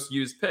his most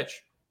used pitch,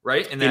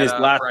 right? In his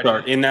last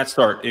start, in that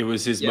start, it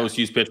was his most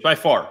used pitch by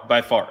far.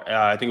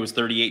 I think it was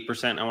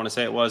 38%. I want to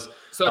say it was.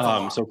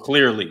 So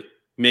clearly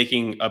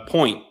making a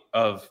point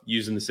of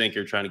using the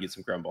sinker, trying to get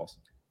some ground balls.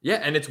 Yeah,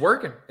 and it's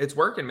working. It's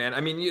working, man. I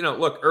mean,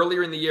 look,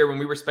 earlier in the year when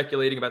we were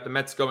speculating about the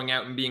Mets going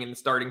out and being in the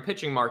starting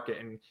pitching market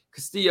and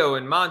Castillo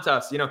and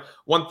Montas,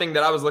 one thing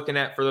that I was looking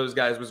at for those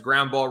guys was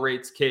ground ball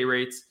rates, K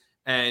rates,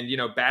 and,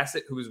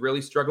 Bassett, who was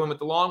really struggling with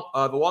the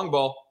long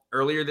ball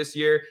earlier this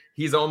year.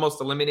 He's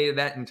almost eliminated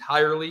that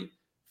entirely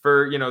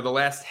for, the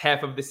last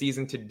half of the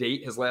season to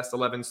date, his last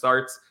 11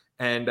 starts.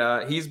 And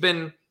he's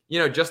been,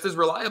 just as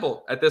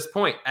reliable at this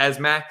point as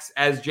Max,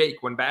 as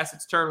Jake. When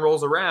Bassett's turn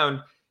rolls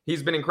around,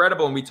 he's been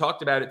incredible. And we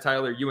talked about it,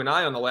 Tyler, you and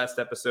I on the last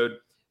episode,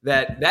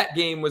 that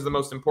game was the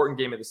most important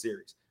game of the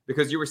series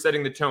because you were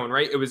setting the tone,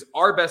 right? It was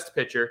our best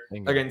pitcher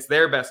against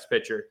their best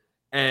pitcher.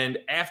 And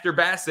after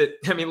Bassett,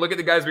 I mean, look at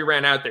the guys we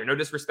ran out there. No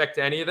disrespect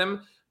to any of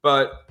them,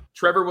 but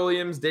Trevor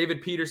Williams,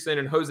 David Peterson,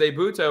 and Jose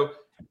Butto,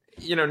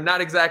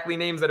 not exactly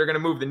names that are going to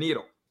move the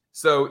needle.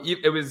 So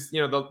it was,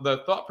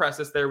 the thought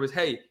process there was,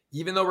 hey,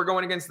 even though we're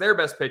going against their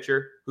best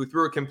pitcher who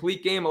threw a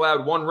complete game,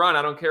 allowed 1 run,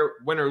 I don't care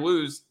win or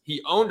lose,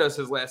 he owned us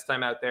his last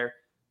time out there.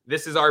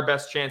 This is our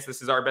best chance.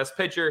 This is our best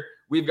pitcher.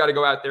 We've got to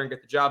go out there and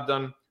get the job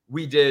done.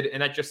 We did,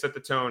 and that just set the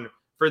tone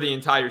for the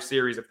entire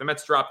series. If the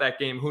Mets drop that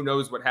game, who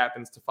knows what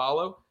happens to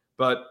follow.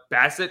 But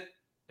Bassett,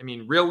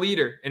 real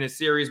leader in a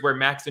series where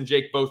Max and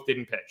Jake both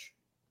didn't pitch.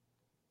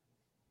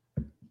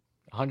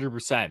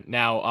 100%.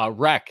 Now,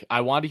 Rec,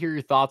 I want to hear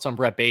your thoughts on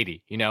Brett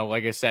Baty.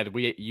 Like I said,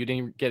 you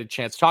didn't get a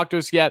chance to talk to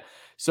us yet.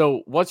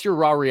 So what's your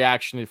raw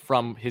reaction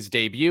from his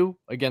debut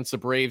against the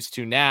Braves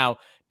to now?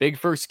 Big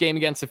first game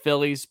against the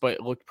Phillies, but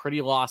looked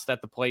pretty lost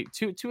at the plate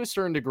to a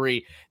certain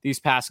degree these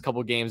past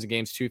couple games,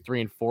 games 2,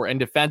 3, and 4. And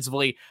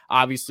defensively,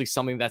 obviously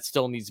something that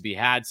still needs to be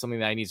something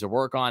that he needs to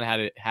work on.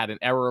 Had an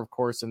error, of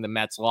course, in the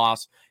Mets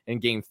loss in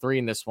game 3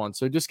 in this one.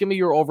 So just give me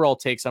your overall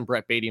takes on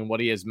Brett Baty and what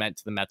he has meant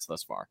to the Mets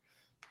thus far.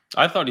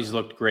 I thought he's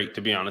looked great,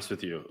 to be honest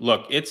with you.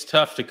 Look, it's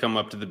tough to come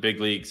up to the big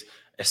leagues,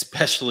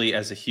 especially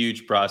as a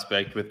huge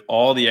prospect with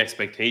all the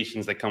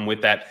expectations that come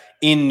with that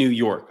in New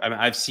York.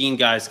 I've seen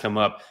guys come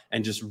up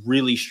and just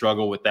really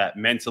struggle with that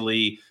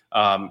mentally,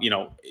 out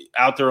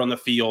there on the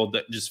field,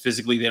 that just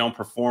physically they don't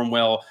perform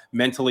well.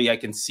 Mentally, I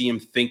can see him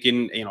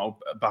thinking,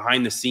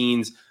 behind the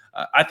scenes.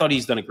 I thought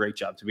he's done a great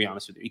job, to be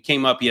honest with you. He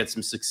came up, he had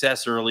some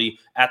success early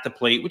at the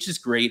plate, which is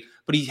great,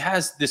 but he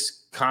has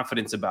this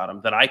confidence about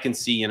him that I can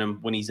see in him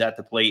when he's at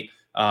the plate.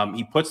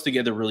 He puts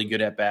together really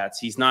good at-bats.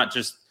 He's not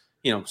just,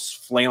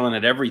 flailing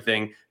at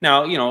everything.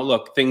 Now,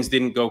 look, things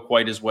didn't go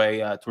quite his way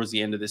towards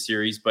the end of the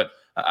series, but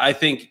I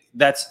think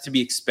that's to be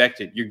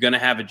expected. You're going to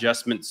have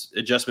adjustment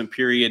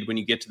period when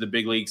you get to the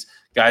big leagues.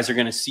 Guys are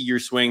going to see your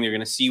swing. They're going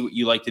to see what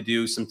you like to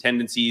do, some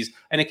tendencies,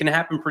 and it can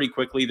happen pretty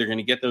quickly. They're going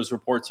to get those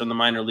reports from the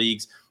minor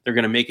leagues. They're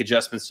going to make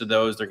adjustments to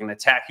those. They're going to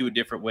attack you a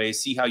different way,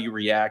 see how you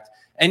react.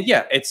 And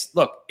yeah, it's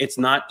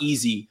not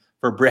easy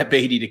for Brett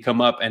Baty to come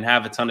up and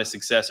have a ton of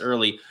success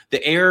early.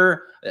 The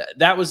error,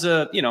 that was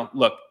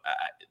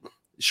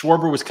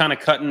Schwarber was kind of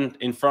cutting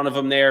in front of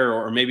him there,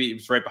 or maybe it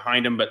was right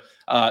behind him. But,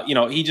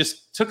 he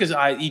just took his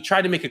eye. He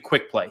tried to make a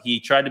quick play. He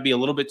tried to be a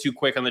little bit too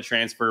quick on the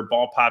transfer.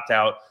 Ball popped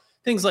out.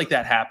 Things like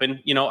that happen.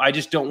 I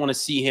just don't want to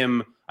see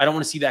him. I don't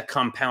want to see that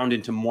compound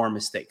into more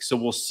mistakes. So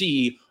we'll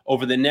see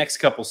over the next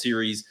couple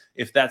series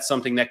if that's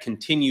something that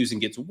continues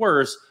and gets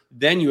worse,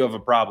 then you have a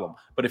problem.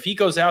 But if he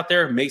goes out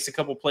there, makes a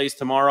couple plays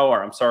tomorrow,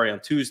 or on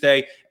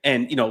Tuesday,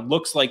 and,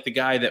 looks like the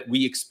guy that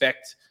we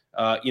expect,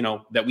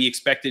 that we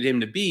expected him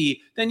to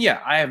be, then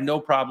yeah, I have no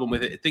problem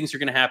with it. Things are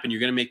going to happen. You're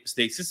going to make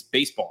mistakes. It's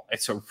baseball.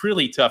 It's a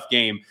really tough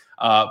game.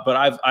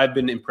 But I've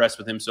been impressed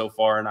with him so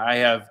far. And I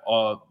have,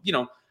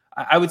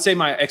 I would say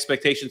my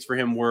expectations for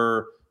him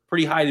were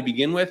pretty high to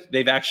begin with.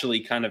 They've actually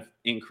kind of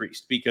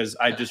increased because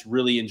I just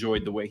really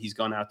enjoyed the way he's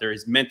gone out there,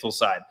 his mental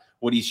side,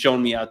 what he's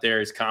shown me out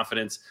there, his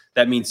confidence.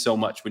 That means so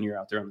much when you're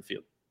out there on the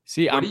field.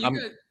 See,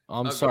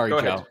 I'm sorry,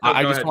 Joe.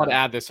 I just want to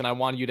add this, and I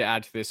want you to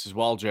add to this as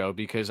well, Joe,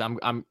 because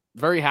I'm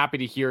very happy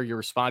to hear your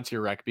response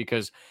here, Rec,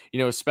 because,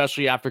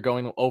 especially after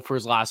going 0 for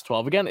his last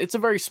 12. Again, it's a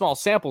very small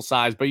sample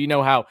size, but you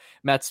know how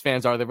Mets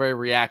fans are. They're very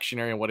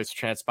reactionary in what has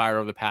transpired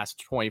over the past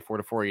 24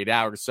 to 48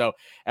 hours. So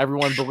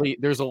everyone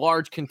there's a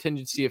large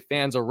contingency of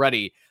fans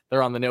already.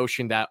 They're on the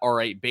notion that, all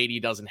right, Baty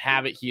doesn't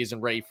have it. He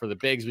isn't ready for the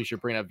bigs. We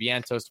should bring up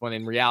Vientos, when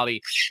in reality,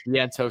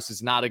 Vientos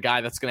is not a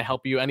guy that's going to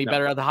help you any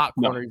better at the hot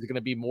corner. He's going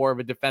to be more of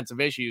a defensive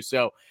issue.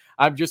 So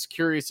I'm just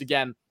curious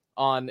again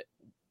on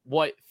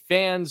what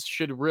fans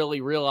should really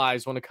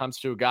realize when it comes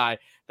to a guy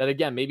that,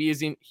 again, maybe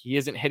he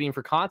isn't hitting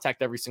for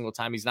contact every single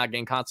time. He's not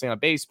getting constantly on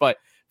base. But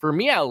for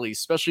me, at least,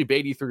 especially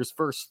Baty through his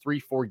first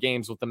 3-4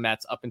 games with the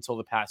Mets up until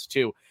the past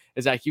 2,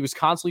 is that he was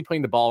constantly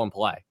putting the ball in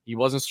play. He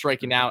wasn't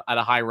striking out at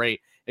a high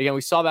rate. Again,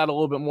 we saw that a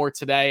little bit more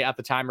today at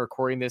the time of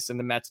recording this in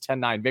the Mets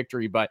 10-9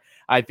 victory, but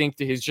I think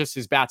that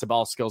his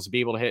bat-to-ball skills to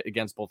be able to hit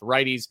against both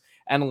righties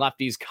and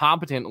lefties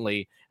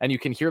competently, and you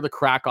can hear the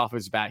crack off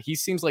his bat. He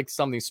seems like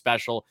something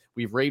special.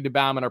 We've raved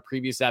about him in our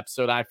previous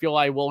episode. I feel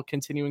I will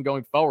continue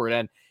going forward,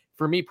 and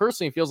for me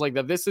personally, it feels like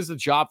that this is a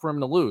job for him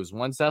to lose.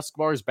 Once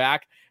Escobar is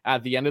back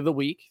at the end of the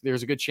week,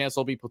 there's a good chance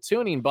they'll be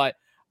platooning, but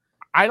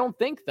I don't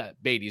think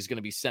that Baty is going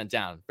to be sent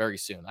down very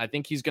soon. I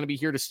think he's going to be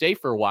here to stay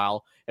for a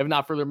while, if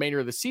not for the remainder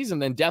of the season,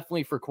 then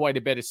definitely for quite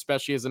a bit,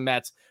 especially as the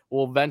Mets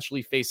will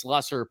eventually face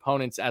lesser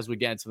opponents as we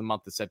get into the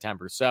month of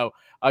September. So,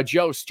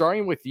 Joe,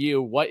 starting with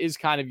you, what is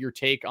kind of your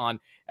take on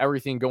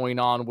everything going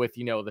on with,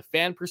 the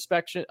fan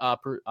perspective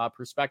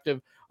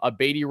of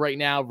Baty right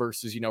now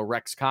versus,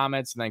 Rec's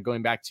comments, and then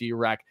going back to you,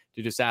 Rec,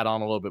 to just add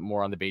on a little bit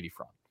more on the Baty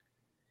front?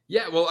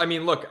 Yeah, well,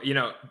 look,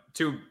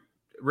 to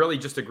really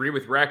just agree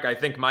with Rec, I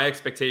think my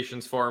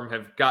expectations for him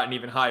have gotten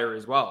even higher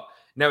as well.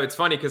 Now, it's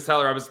funny because,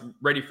 Tyler, I was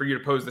ready for you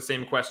to pose the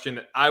same question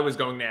that I was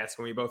going to ask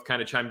when we both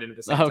kind of chimed in at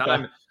the same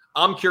time.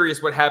 I'm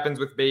curious what happens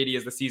with Baty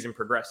as the season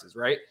progresses,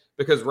 right?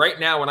 Because right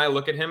now, when I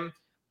look at him,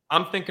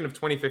 I'm thinking of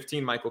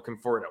 2015 Michael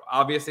Conforto.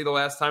 Obviously, the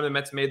last time the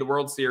Mets made the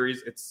World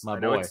Series, it's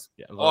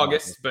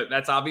August, but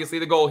that's obviously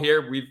the goal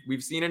here.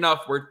 We've seen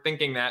enough. We're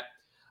thinking that.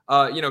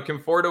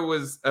 Conforto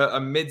was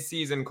a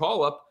mid-season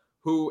call-up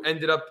who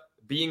ended up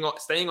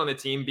staying on the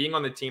team, being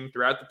on the team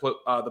throughout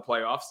the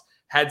playoffs,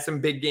 had some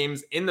big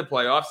games in the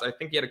playoffs. I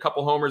think he had a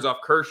couple homers off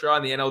Kershaw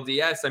in the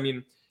NLDS. I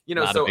mean,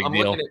 Not so a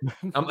big deal.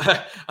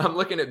 I'm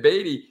looking at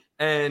Beatty,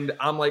 and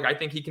I'm like, I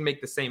think he can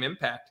make the same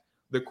impact.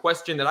 The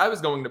question that I was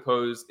going to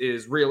pose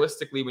is,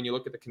 realistically, when you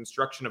look at the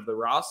construction of the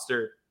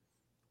roster,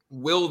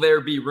 will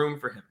there be room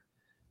for him?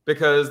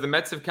 Because the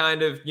Mets have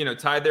kind of,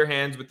 tied their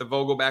hands with the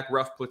Vogelback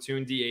rough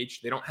platoon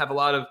DH. They don't have a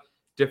lot of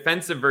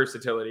defensive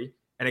versatility.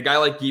 And a guy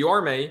like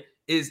Guillorme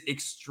is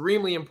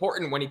extremely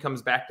important when he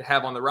comes back to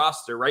have on the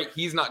roster, right?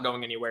 He's not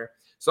going anywhere.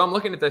 So I'm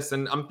looking at this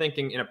and I'm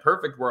thinking, in a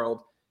perfect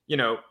world,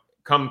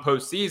 come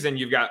postseason,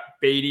 you've got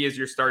Beatty as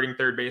your starting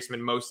third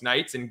baseman most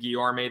nights, and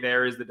Guillorme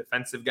there is the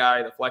defensive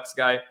guy, the flex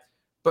guy.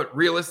 But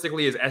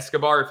realistically, is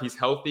Escobar, if he's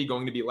healthy,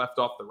 going to be left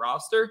off the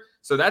roster?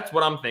 So that's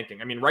what I'm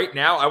thinking. I mean, right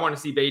now, I want to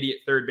see Beatty at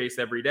third base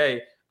every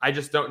day. I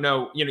just don't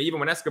know. Even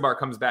when Escobar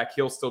comes back,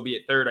 he'll still be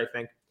at third, I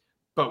think.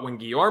 But when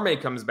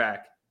Guillorme comes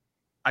back,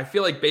 I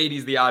feel like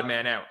Beatty's the odd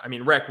man out. I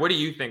mean, Rec, what do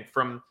you think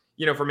from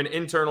an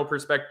internal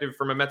perspective,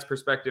 from a Mets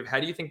perspective? How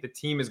do you think the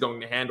team is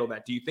going to handle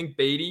that? Do you think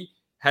Beatty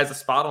has a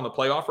spot on the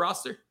playoff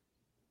roster?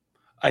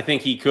 I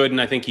think he could,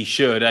 and I think he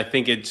should. I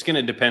think it's going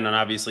to depend on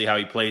obviously how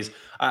he plays.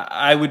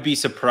 I would be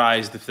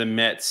surprised if the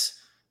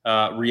Mets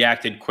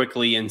reacted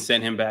quickly and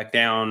sent him back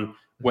down,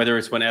 whether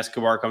it's when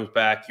Escobar comes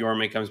back,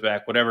 Guillorme comes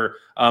back, whatever.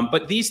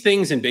 But these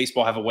things in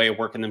baseball have a way of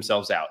working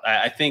themselves out.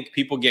 I think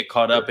people get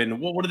caught up in,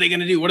 well, what are they going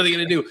to do? What are they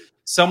going to do?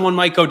 Someone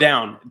might go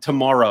down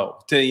tomorrow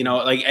to,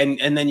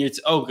 and then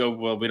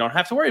well, we don't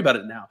have to worry about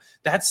it now.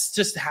 That's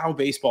just how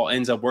baseball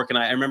ends up working.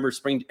 I remember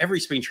every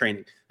spring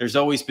training, there's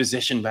always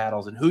position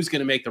battles and who's going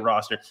to make the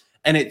roster.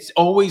 And it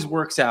always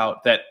works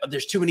out that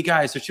there's too many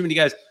guys.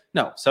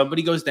 No,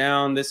 somebody goes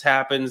down, this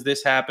happens,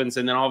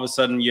 and then all of a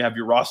sudden you have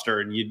your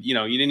roster and you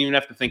didn't even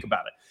have to think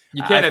about it.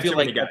 You can't have too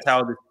many guys.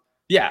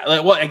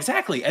 Well,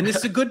 exactly. And this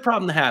is a good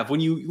problem to have when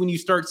you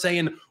start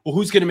saying, well,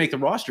 who's going to make the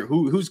roster?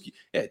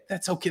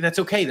 That's okay. That's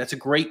okay. That's a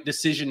great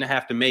decision to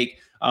have to make.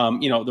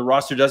 The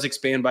roster does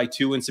expand by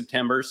 2 in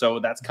September, so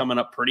that's coming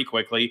up pretty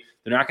quickly.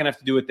 They're not going to have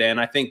to do it then.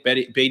 I think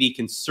Beatty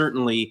can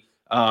certainly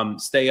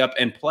stay up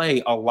and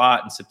play a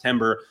lot in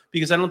September,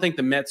 because I don't think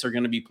the Mets are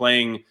going to be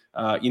playing,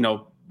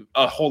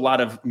 a whole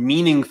lot of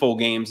meaningful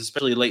games,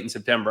 especially late in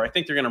September. I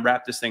think they're going to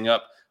wrap this thing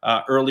up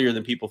earlier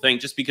than people think,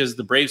 just because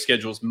the Braves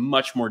schedule is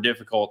much more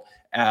difficult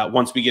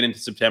once we get into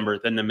September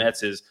than the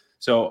Mets is.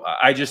 So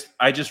I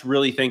just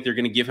really think they're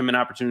going to give him an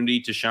opportunity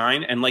to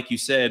shine. And like you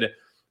said,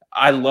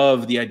 I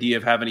love the idea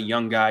of having a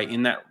young guy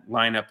in that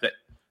lineup that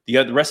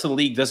the rest of the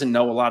league doesn't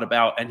know a lot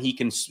about, and he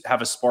can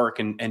have a spark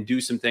and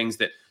do some things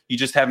that you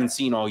just haven't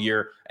seen all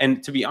year.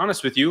 And to be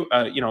honest with you,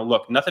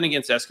 look, nothing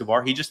against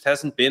Escobar. He just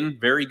hasn't been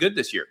very good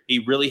this year. He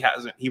really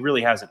hasn't,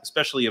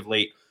 especially of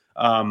late.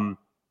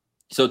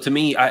 So to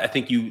me, I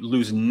think you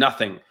lose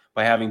nothing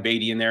by having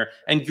Beatty in there.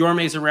 And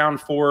Guillorme's around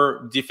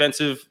for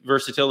defensive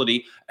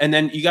versatility. And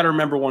then you got to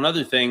remember one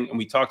other thing, and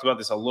we talked about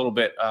this a little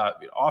bit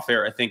off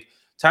air. I think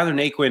Tyler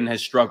Naquin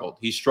has struggled.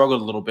 He's struggled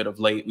a little bit of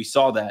late. We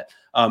saw that.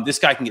 This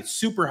guy can get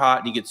super hot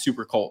and he gets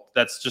super cold.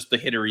 That's just the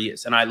hitter he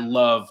is. And I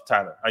love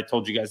Tyler. I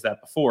told you guys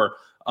that before.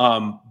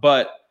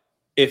 But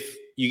if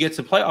you get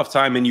to playoff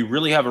time and you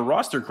really have a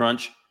roster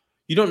crunch,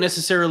 you don't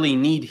necessarily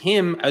need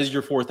him as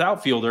your fourth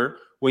outfielder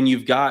when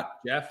you've got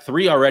Jeff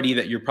 3 already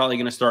that you're probably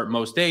going to start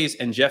most days.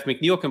 And Jeff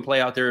McNeil can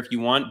play out there if you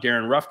want.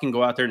 Darren Ruff can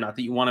go out there. Not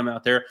that you want him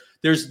out there.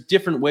 There's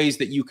different ways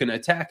that you can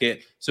attack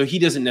it. So he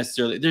doesn't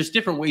necessarily, there's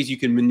different ways you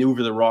can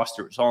maneuver the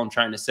roster. That's all I'm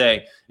trying to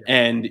say. Yeah.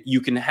 And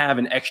you can have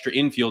an extra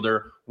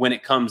infielder when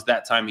it comes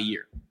that time of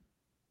year.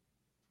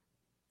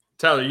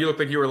 Tyler, you look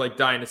like you were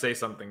dying to say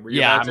something. Were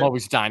you I'm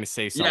always dying to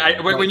say something.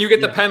 Yeah, when you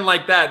get the pen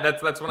like that,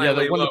 that's when I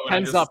lay when low. The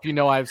pen's up,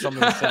 I have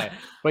something to say.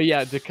 But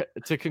yeah,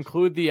 to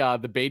conclude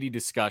the Beatty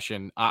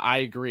discussion, I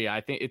agree.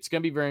 I think it's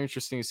going to be very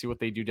interesting to see what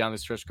they do down the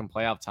stretch come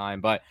playoff time.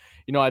 But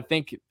I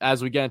think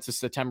as we get into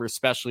September,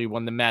 especially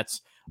when the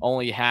Mets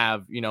only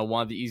have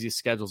one of the easiest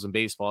schedules in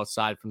baseball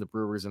aside from the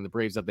Brewers and the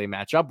Braves that they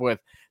match up with,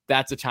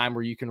 that's a time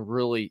where you can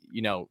really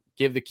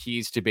give the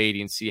keys to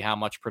Beatty and see how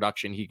much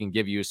production he can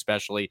give you,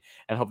 especially,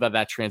 and hope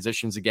that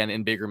transitions again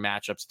in bigger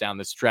matchups down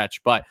the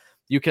stretch. But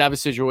you could have a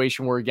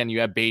situation where, again, you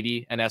have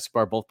Beatty and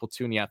Escobar both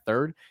platooning at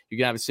third. You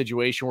can have a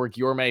situation where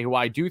Guillorme, who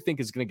I do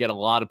think is going to get a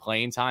lot of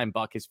playing time,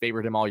 Buck has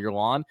favored him all year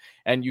long,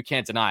 and you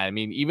can't deny it. I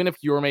mean, even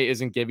if Guillorme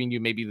isn't giving you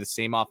maybe the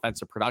same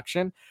offensive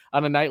production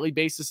on a nightly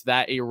basis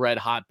that a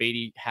red-hot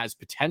Beatty has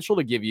potential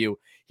to give you,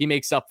 he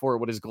makes up for it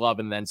with his glove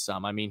and then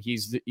some. I mean,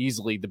 he's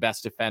easily the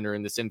best defender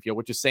in this infield,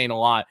 which is saying a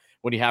lot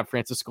when you have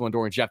Francisco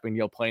Lindor and Jeff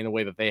McNeil playing the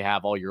way that they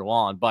have all year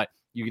long. But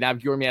you can have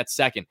Guillorme at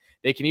second.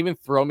 They can even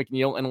throw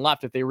McNeil in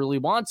left if they really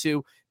want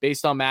to,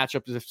 based on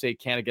matchups if, say,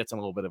 Canada gets on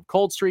a little bit of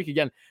cold streak.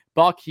 Again,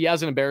 Buck, he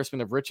has an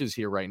embarrassment of riches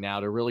here right now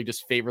to really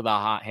just favor the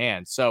hot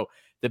hand. So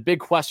the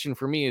big question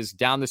for me is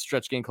down the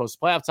stretch getting close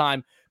to playoff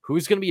time,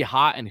 who's going to be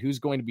hot and who's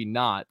going to be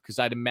not? Because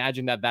I'd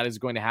imagine that is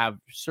going to have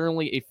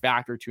certainly a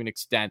factor to an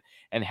extent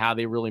and how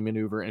they really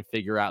maneuver and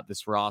figure out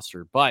this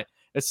roster. But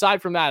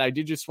aside from that, I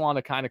did just want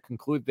to kind of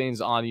conclude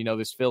things on,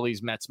 this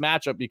Phillies Mets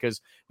matchup,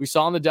 because we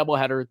saw in the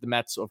doubleheader, the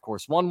Mets, of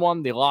course, won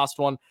one. They lost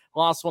one.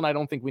 I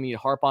don't think we need to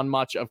harp on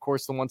much. Of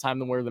course, the one time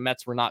where the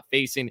Mets were not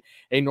facing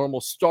a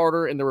normal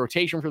starter in the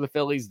rotation for the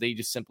Phillies, they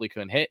just simply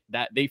couldn't hit.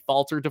 That they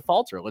faltered to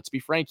falter. Let's be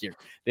frank here.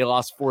 They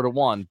lost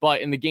 4-1.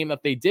 But in the game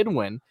that they did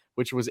win,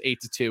 which was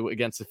 8-2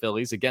 against the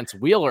Phillies, against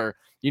Wheeler,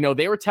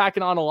 they were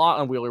tacking on a lot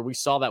on Wheeler. We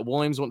saw that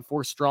Williams went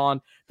 4 strong.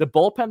 The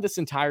bullpen this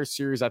entire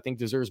series, I think,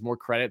 deserves more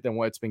credit than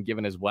what it's been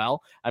given as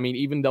well. I mean,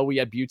 even though we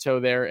had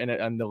Buto there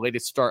in the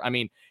latest start, I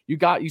mean,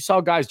 you saw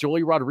guys,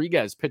 Joey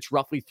Rodriguez pitched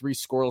roughly 3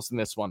 scoreless in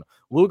this one.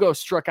 Lugo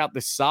struck out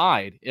the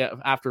side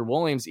after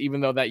Williams, even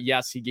though that,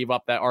 yes, he gave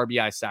up that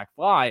RBI sac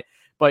fly.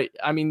 But,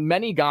 I mean,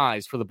 many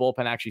guys for the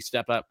bullpen actually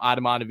stepped up.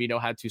 Adam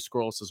Ottavino had 2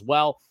 scoreless as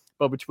well.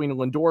 But between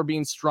Lindor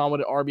being strong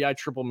with an RBI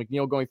triple,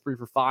 McNeil going 3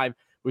 for 5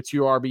 with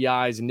 2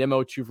 RBIs,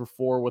 Nimmo 2 for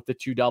 4 with the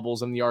 2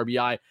 doubles and the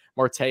RBI,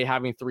 Marte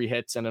having 3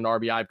 hits and an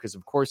RBI, because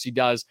of course he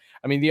does.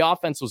 I mean, the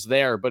offense was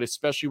there, but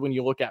especially when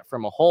you look at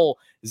from a whole,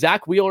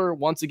 Zach Wheeler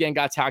once again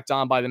got tacked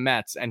on by the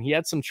Mets, and he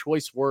had some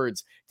choice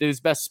words, did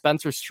his best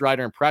Spencer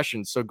Strider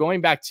impression. So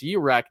going back to you,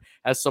 Rec,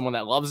 as someone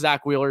that loves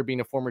Zach Wheeler, being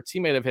a former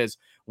teammate of his,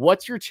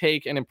 what's your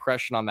take and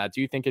impression on that? Do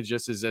you think it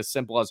just is as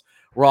simple as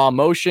raw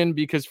emotion?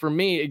 Because for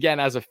me, again,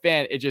 as a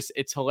fan,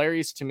 it's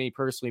hilarious to me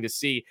personally to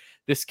see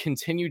this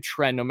continued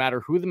trend, no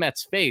matter who the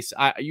Mets face.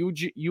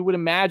 You would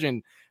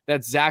imagine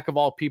that Zach, of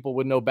all people,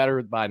 would know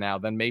better by now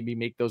than maybe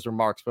make those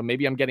remarks, but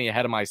maybe I'm getting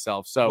ahead of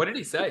myself. So what did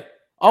he say?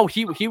 Oh,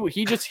 he said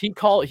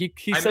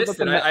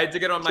that I had to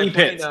get on my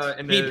plane.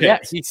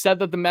 He said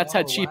that the Mets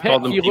had cheap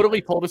hits. He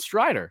literally pulled a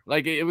Strider.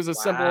 Like, it was as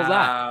simple as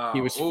that.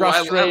 He was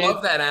frustrated. I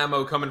love that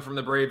ammo coming from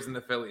the Braves and the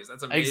Phillies.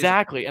 That's amazing.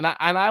 Exactly, and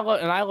I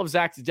love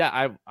Zach to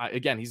death.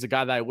 Again, he's a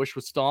guy that I wish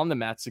was still on the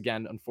Mets.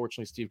 Again,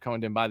 unfortunately, Steve Cohen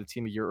didn't buy the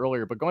team a year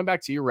earlier. But going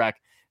back to you, Rec,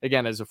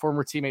 again, as a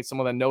former teammate,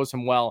 someone that knows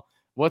him well,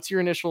 what's your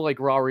initial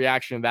raw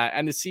reaction to that,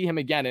 and to see him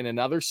again in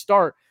another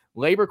start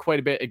labor quite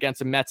a bit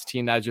against a Mets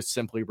team that is just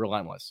simply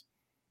relentless?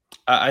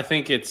 I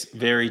think it's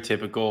very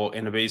typical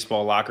in a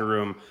baseball locker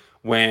room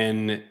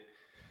when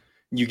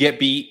you get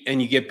beat,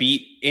 and you get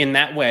beat in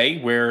that way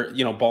where,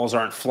 balls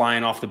aren't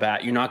flying off the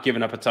bat. You're not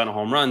giving up a ton of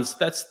home runs.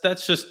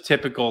 That's just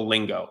typical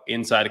lingo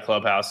inside a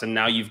clubhouse. And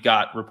now you've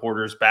got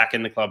reporters back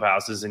in the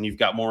clubhouses, and you've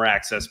got more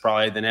access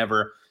probably than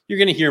ever. You're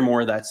going to hear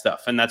more of that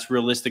stuff. And that's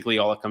realistically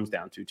all it comes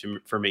down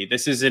for me.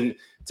 This isn't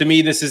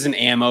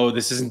ammo.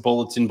 This isn't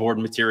bulletin board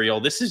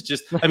material. This is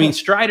just,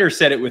 Strider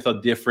said it with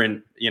a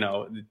different,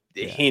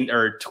 hint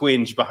or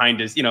twinge behind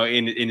his,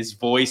 in his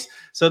voice.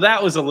 So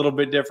that was a little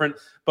bit different.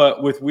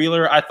 But with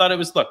Wheeler, I thought it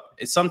was,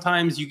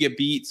 sometimes you get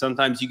beat.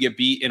 Sometimes you get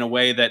beat in a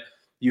way that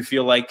you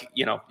feel like,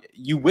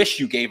 you wish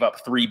you gave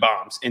up 3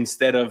 bombs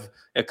instead of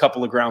a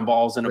couple of ground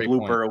balls and a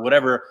blooper or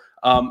whatever.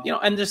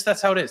 And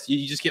that's how it is.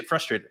 You just get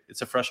frustrated.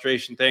 It's a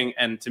frustration thing.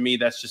 And to me,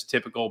 that's just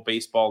typical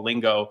baseball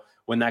lingo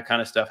when that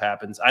kind of stuff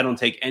happens. I don't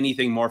take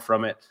anything more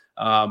from it.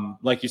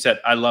 Like you said,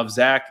 I love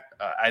Zach.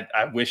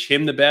 I wish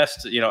him the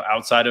best,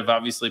 outside of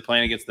obviously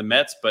playing against the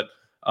Mets, but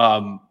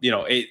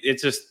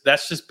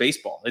that's just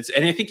baseball.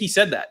 And I think he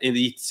said that, and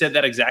he said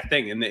that exact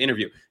thing in the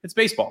interview. It's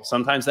baseball.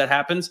 Sometimes that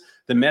happens.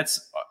 The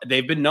Mets,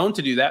 they've been known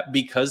to do that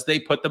because they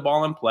put the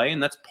ball in play,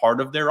 and that's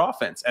part of their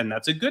offense. And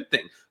that's a good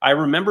thing. I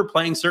remember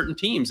playing certain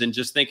teams and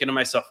just thinking to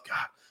myself,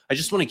 God, I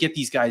just want to get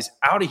these guys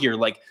out of here.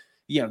 Like,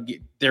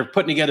 they're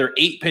putting together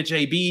 8-pitch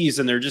ABs,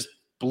 and they're just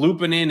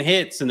blooping in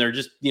hits, and they're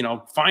just,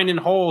 finding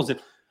holes. And,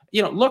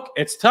 look,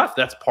 it's tough.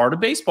 That's part of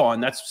baseball.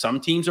 And some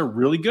teams are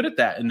really good at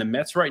that. And the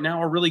Mets right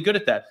now are really good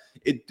at that.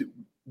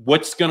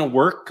 What's going to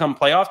work come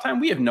playoff time?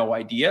 We have no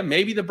idea.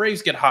 Maybe the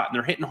Braves get hot and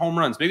they're hitting home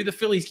runs. Maybe the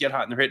Phillies get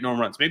hot and they're hitting home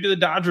runs. Maybe the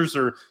Dodgers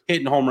are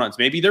hitting home runs.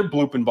 Maybe they're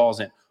blooping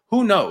balls in.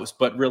 Who knows?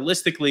 But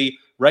realistically,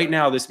 right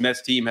now, this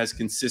Mets team has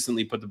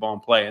consistently put the ball in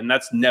play, and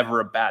that's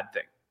never a bad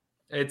thing.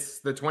 It's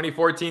the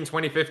 2014,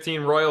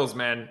 2015 Royals,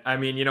 man.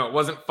 It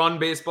wasn't fun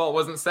baseball. It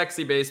wasn't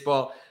sexy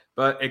baseball,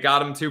 but it got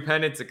them 2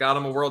 pennants. It got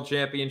them a world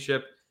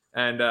championship.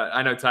 And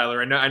I know,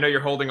 Tyler, I know you're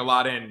holding a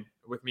lot in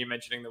with me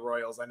mentioning the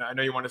Royals. I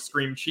know you want to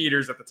scream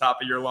cheaters at the top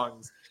of your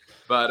lungs,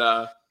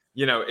 but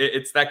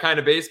it's that kind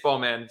of baseball,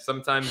 man.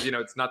 Sometimes,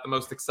 it's not the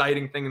most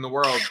exciting thing in the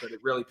world, but it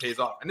really pays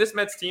off. And this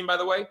Mets team, by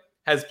the way,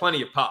 has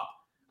plenty of pop.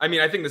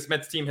 I think this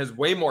Mets team has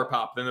way more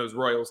pop than those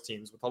Royals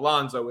teams with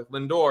Alonso, with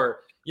Lindor.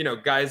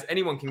 Guys,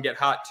 anyone can get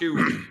hot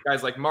too.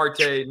 Guys like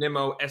Marte,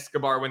 Nimmo,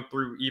 Escobar went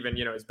through even,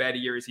 as bad a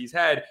year as he's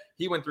had.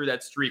 He went through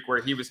that streak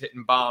where he was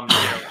hitting bombs,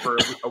 for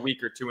a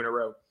week or 2 in a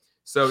row.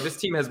 So this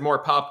team has more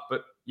pop,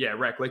 but yeah,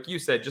 Rec, like you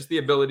said, just the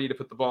ability to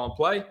put the ball in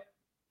play.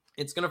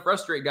 It's going to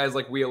frustrate guys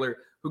like Wheeler,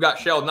 who got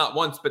shelled not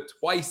once, but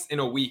twice in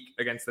a week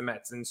against the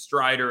Mets. And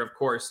Strider, of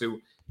course, who,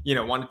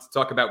 wanted to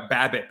talk about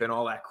BABIP and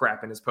all that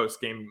crap in his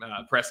post-game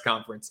press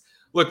conference.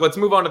 Look, let's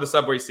move on to the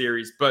Subway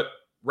Series, but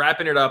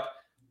wrapping it up,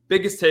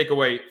 biggest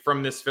takeaway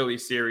from this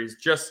Phillies series,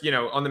 just,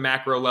 on the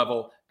macro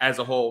level as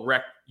a whole.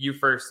 Rec, you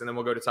first, and then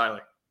we'll go to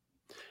Tyler.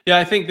 Yeah,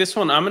 I think this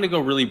one, I'm going to go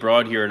really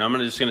broad here, and I'm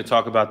just going to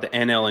talk about the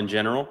NL in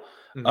general.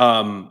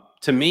 Mm-hmm.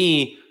 To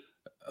me,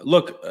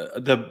 look,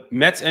 the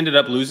Mets ended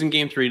up losing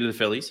game 3 to the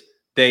Phillies.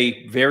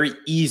 They very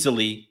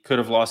easily could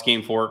have lost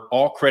game 4.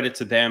 All credit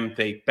to them.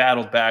 They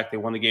battled back. They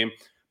won the game.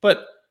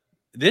 But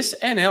this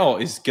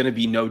NL is going to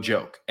be no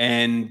joke.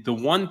 And the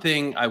one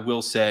thing I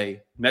will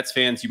say, Mets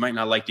fans, you might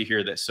not like to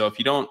hear this. So if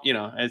you don't,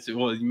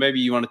 well, maybe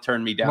you want to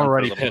turn me down. I'm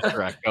already pissed.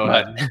 Correct. Go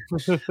ahead.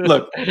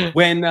 Look,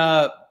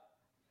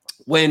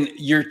 when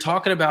you're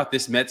talking about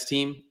this Mets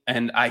team,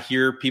 and I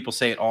hear people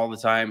say it all the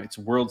time, it's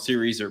World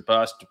Series or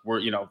bust,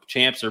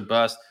 champs or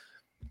bust.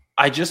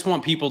 I just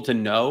want people to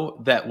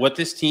know that what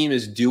this team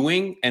is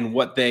doing and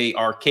what they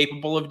are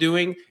capable of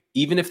doing,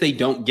 even if they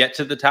don't get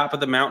to the top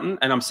of the mountain.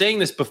 And I'm saying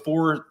this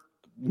before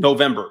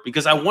November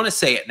because I want to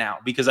say it now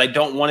because I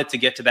don't want it to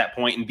get to that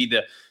point and be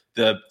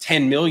the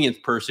 10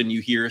 millionth person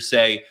you hear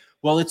say,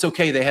 well, it's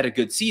okay, they had a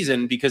good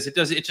season, because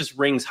it just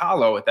rings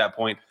hollow at that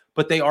point.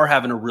 But they are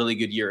having a really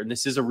good year, and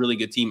this is a really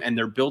good team, and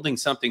they're building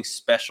something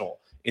special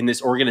in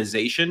this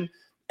organization.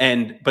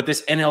 But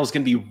this NL is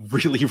going to be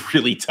really,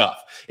 really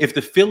tough. If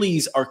the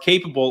Phillies are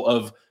capable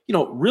of,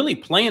 really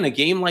playing a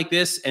game like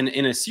this and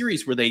in a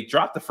series where they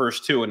dropped the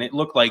first 2 and it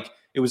looked like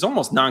it was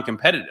almost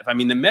non-competitive. I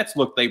mean, the Mets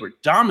they were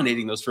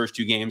dominating those first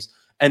 2 games.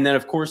 And then,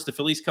 of course, the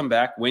Phillies come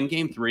back, win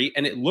game 3,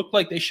 and it looked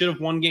like they should have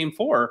won game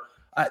 4.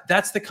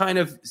 That's the kind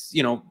of,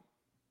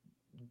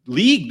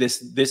 league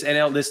this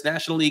NL, this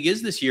National League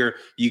is this year.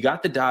 You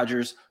got the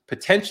Dodgers,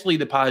 potentially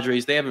the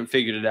Padres. They haven't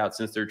figured it out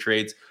since their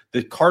trades.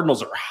 The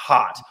Cardinals are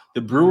hot.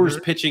 The Brewers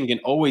pitching can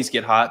always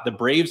get hot. The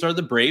Braves are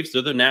the Braves.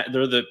 They're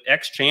the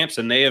ex-champs,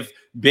 and they have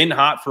been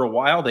hot for a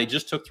while. They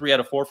just took 3 out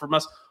of 4 from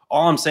us.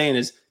 All I'm saying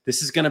is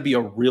this is going to be a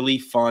really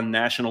fun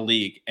National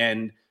League.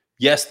 And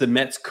yes, the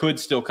Mets could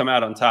still come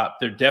out on top.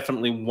 They're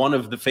definitely one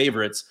of the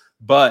favorites.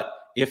 But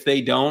if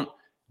they don't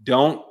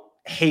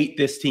hate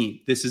this team.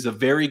 This is a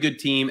very good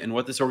team, and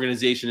what this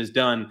organization has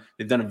done,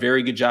 they've done a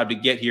very good job to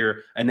get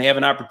here, and they have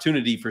an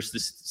opportunity for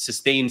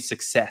sustained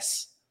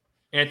success.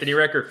 Anthony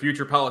Recker,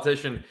 future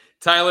politician.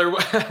 Tyler,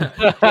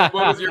 what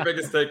was your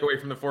biggest takeaway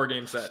from the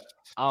 4-game set?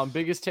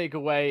 Biggest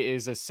takeaway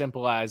is as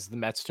simple as the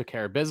Mets took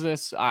care of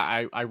business.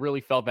 I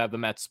really felt that the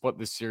Mets split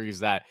this series,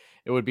 that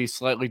it would be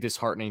slightly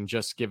disheartening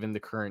just given the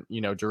current,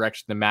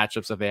 direction, the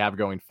matchups that they have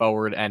going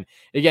forward. And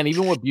again,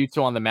 even with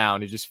Buto on the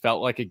mound, it just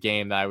felt like a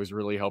game that I was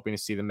really hoping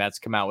to see the Mets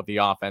come out with the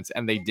offense,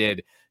 and they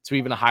did, to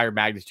even a higher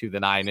magnitude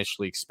than I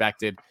initially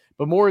expected.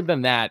 But more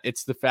than that,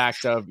 it's the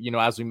fact of,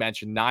 as we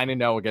mentioned,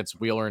 9-0 against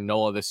Wheeler and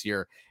Nola this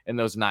year in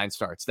those 9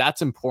 starts.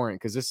 That's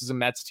important because this is a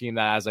Mets team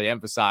that, as I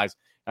emphasized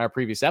in our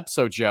previous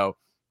episode, Joe,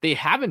 they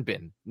haven't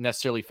been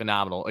necessarily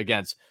phenomenal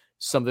against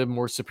some of the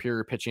more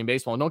superior pitching in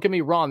baseball. And don't get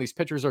me wrong, these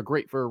pitchers are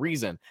great for a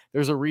reason.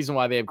 There's a reason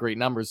why they have great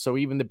numbers. So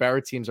even the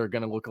better teams are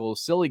going to look a little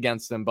silly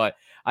against them. But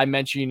I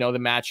mentioned, the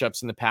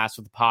matchups in the past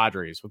with the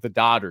Padres, with the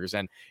Dodgers,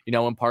 and,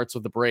 in parts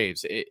of the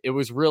Braves. It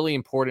was really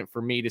important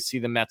for me to see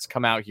the Mets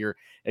come out here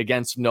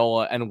against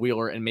Nola and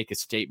Wheeler and make a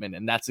statement.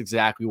 And that's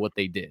exactly what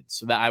they did.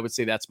 So that, I would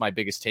say, that's my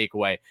biggest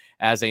takeaway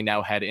as they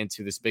now head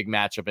into this big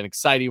matchup, an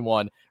exciting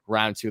one,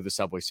 round 2 of the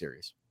Subway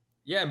Series.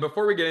 Yeah, and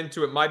before we get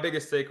into it, my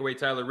biggest takeaway,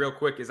 Tyler, real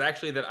quick, is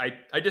actually that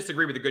I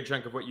disagree with a good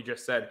chunk of what you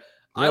just said.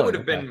 Really? I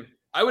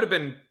would have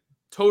been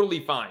totally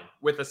fine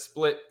with a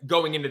split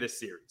going into this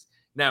series.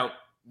 Now,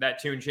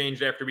 that tune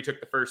changed after we took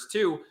the first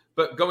 2,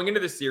 but going into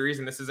this series,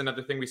 and this is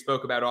another thing we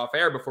spoke about off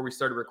air before we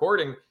started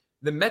recording,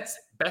 the Mets'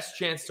 best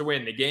chance to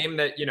win, the game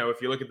that,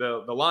 if you look at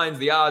the lines,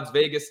 the odds,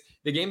 Vegas,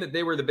 the game that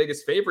they were the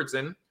biggest favorites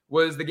in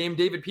was the game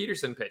David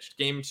Peterson pitched,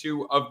 game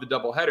 2 of the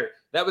doubleheader.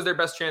 That was their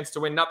best chance to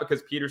win, not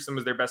because Peterson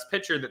was their best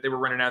pitcher that they were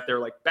running out there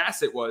like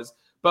Bassett was,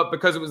 but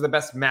because it was the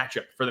best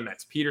matchup for the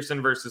Mets,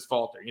 Peterson versus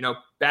Falter.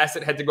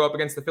 Bassett had to go up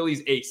against the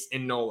Phillies ace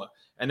in Nola.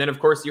 And then, of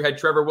course, you had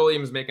Trevor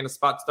Williams making a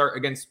spot start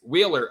against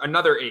Wheeler,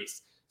 another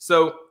ace.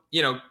 So,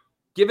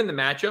 given the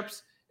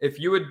matchups, if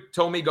you had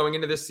told me going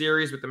into this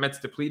series with the Mets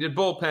depleted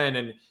bullpen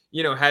and,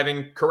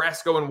 having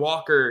Carrasco and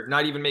Walker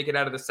not even make it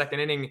out of the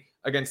second inning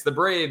against the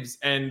Braves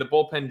and the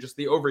bullpen, just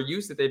the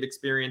overuse that they've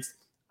experienced,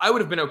 I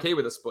would have been okay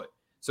with a split.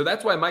 So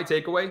that's why my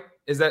takeaway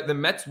is that the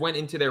Mets went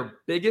into their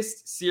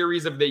biggest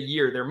series of the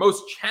year, their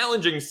most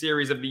challenging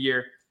series of the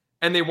year,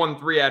 and they won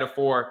 3 out of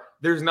 4.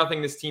 There's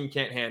nothing this team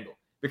can't handle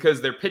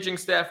because their pitching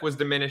staff was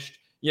diminished.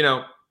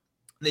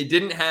 They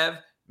didn't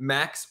have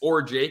Max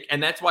or Jake,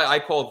 and that's why I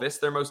call this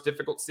their most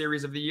difficult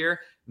series of the year,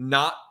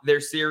 not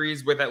their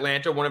series with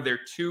Atlanta, one of their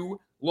 2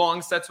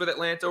 long sets with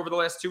Atlanta over the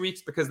last 2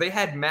 weeks, because they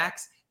had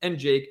Max and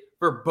Jake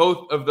for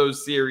both of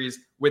those series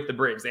with the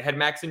Braves. They had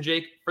Max and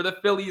Jake for the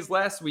Phillies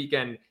last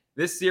weekend.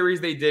 This series,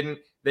 they didn't.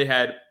 They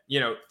had,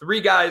 3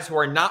 guys who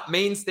are not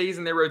mainstays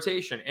in their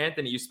rotation.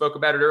 Anthony, you spoke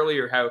about it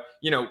earlier, how,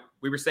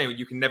 we were saying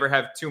you can never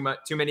have too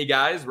many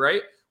guys,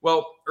 right?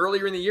 Well,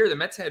 earlier in the year, the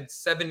Mets had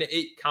 7 to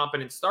 8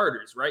 competent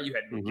starters, right? You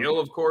had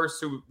McGill, of course,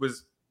 who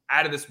was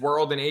out of this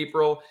world in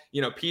April.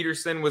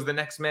 Peterson was the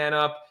next man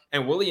up,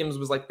 and Williams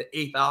was like the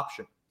 8th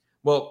option.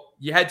 Well,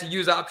 you had to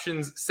use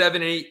options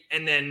 7, 8,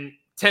 and then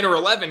 10 or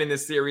 11 in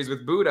this series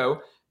with Budo.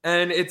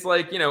 And it's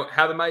like,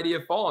 how the mighty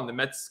have fallen. The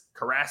Mets,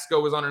 Carrasco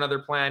was on another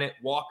planet.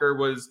 Walker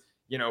was,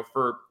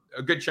 for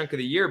a good chunk of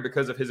the year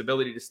because of his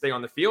ability to stay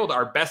on the field,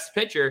 our best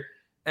pitcher.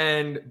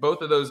 And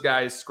both of those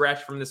guys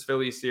scratched from this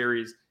Phillies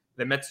series.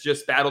 The Mets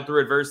just battled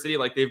through adversity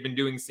like they've been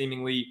doing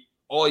seemingly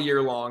all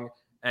year long.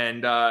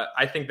 And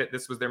I think that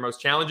this was their most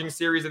challenging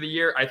series of the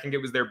year. I think it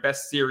was their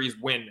best series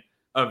win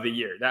of the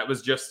year. That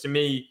was just, to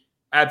me,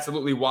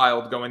 absolutely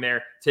wild going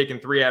there, taking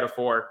 3 out of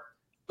 4.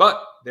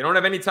 But they don't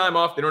have any time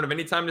off. They don't have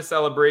any time to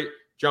celebrate.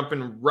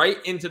 Jumping right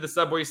into the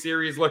Subway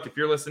Series. Look, if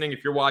you're listening,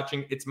 if you're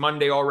watching, it's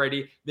Monday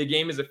already. The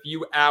game is a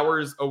few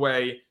hours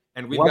away.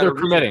 And we've weather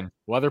got permitting.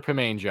 Weather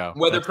permitting, Joe.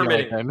 Weather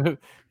permitting.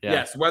 Yeah.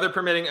 Yes, weather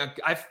permitting.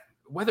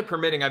 Weather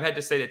permitting, I've had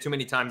to say that too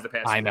many times the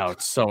past I week. know,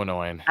 it's so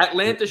annoying.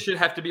 Atlanta should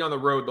have to be on the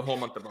road the whole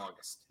month of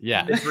August.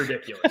 Yeah. It's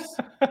ridiculous.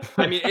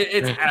 I mean,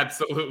 it's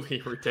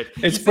absolutely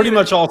ridiculous. It's pretty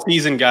much all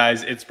season,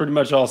 guys. It's pretty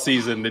much all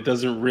season. It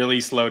doesn't really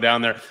slow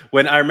down there.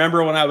 When I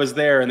remember when I was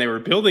there and they were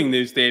building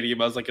new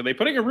stadium, I was like, are they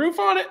putting a roof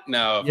on it?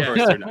 No, of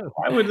course they're not.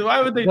 Why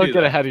would they Don't do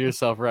get that? ahead of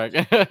yourself, Rick.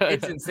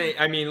 It's insane.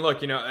 I mean,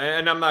 look, and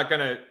I'm not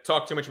going to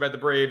talk too much about the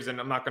Braves, and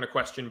I'm not going to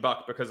question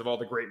Buck because of all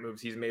the great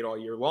moves he's made all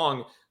year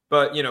long.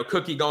 But,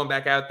 Cookie going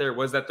back out there,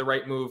 was that the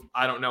right move?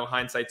 I don't know.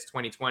 Hindsight's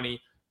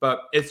 2020.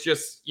 But it's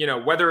just,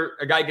 whether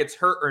a guy gets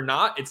hurt or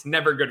not, it's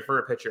never good for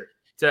a pitcher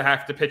to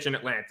have to pitch in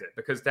Atlanta,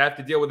 because to have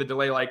to deal with a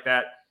delay like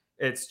that,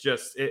 it's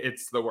just,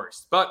 it's the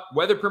worst. But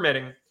weather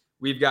permitting,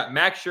 we've got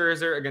Max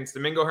Scherzer against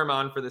Domingo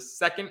Germán for the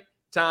second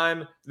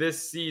time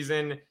this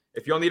season.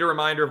 If you'll need a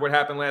reminder of what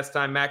happened last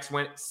time, Max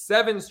went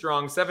 7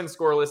 strong, 7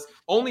 scoreless,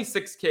 only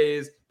 6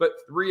 Ks, but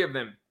 3 of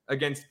them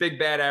against big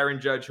bad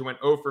Aaron Judge, who went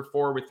 0 for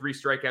 4 with 3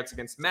 strikeouts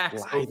against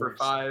Max, 0 for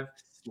 5.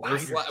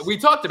 We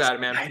talked about it,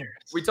 man.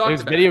 We talked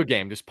about video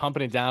game, just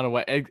pumping it down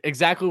away.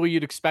 Exactly what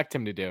you'd expect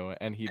him to do,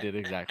 and he did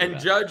exactly that.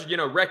 And Judge,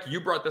 Rec, you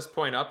brought this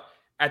point up.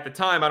 At the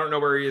time, I don't know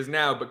where he is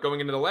now, but going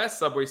into the last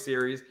Subway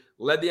Series,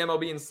 led the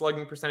MLB in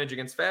slugging percentage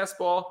against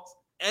fastballs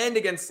and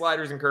against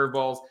sliders and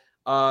curveballs.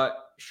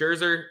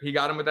 Scherzer, he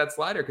got him with that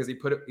slider because he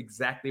put it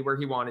exactly where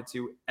he wanted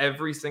to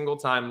every single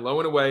time, low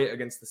and away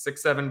against the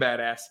 6'7"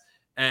 badass.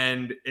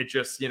 And it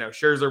just,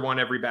 Scherzer won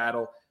every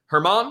battle.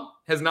 Germán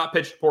has not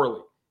pitched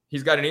poorly.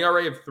 He's got an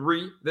ERA of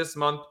 3 this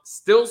month.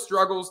 Still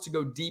struggles to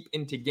go deep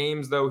into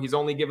games, though. He's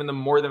only given them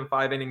more than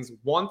 5 innings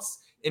once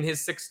in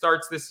his 6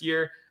 starts this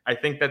year. I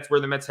think that's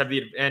where the Mets have the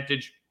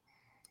advantage,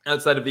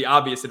 outside of the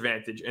obvious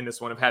advantage in this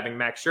one of having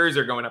Max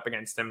Scherzer going up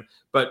against him.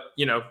 But,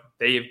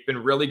 they've been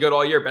really good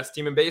all year. Best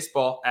team in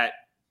baseball at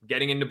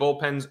getting into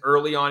bullpens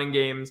early on in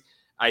games.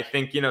 I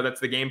think,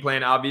 that's the game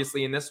plan,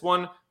 obviously, in this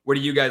one. What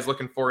are you guys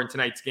looking for in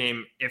tonight's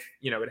game if,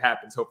 it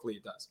happens? Hopefully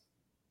it does.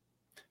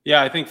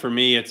 Yeah, I think for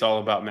me, it's all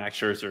about Max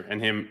Scherzer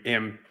and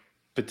him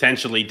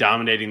potentially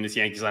dominating this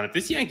Yankees lineup.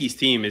 This Yankees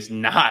team is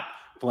not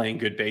playing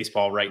good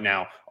baseball right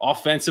now.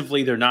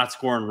 Offensively, they're not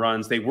scoring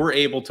runs. They were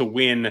able to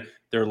win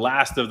their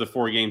last of the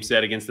 4-game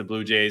set against the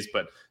Blue Jays,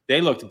 but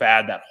they looked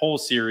bad that whole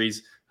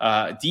series.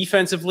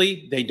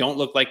 Defensively, they don't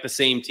look like the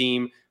same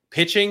team.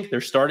 Pitching,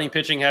 their starting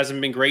pitching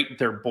hasn't been great.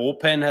 Their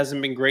bullpen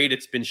hasn't been great.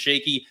 It's been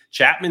shaky.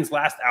 Chapman's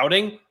last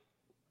outing,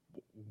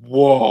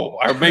 whoa.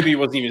 Or maybe it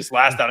wasn't even his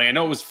last outing. I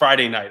know it was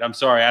Friday night. I'm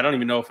sorry. I don't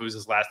even know if it was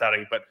his last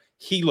outing, but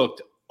he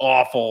looked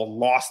awful,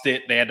 lost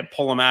it. They had to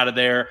pull him out of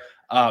there.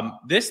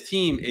 This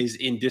team is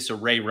in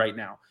disarray right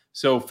now.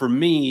 So for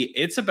me,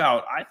 it's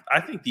about,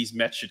 I think these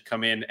Mets should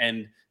come in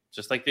and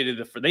just like they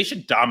did, they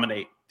should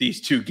dominate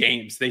these 2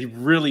 games. They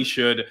really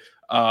should.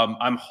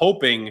 I'm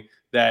hoping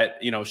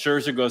that,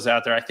 Scherzer goes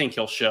out there. I think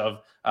he'll shove.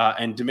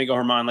 And Domingo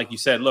Germán, like you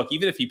said, look,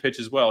 even if he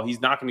pitches well,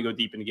 he's not going to go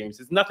deep into games.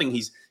 It's nothing.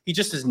 He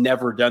just has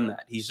never done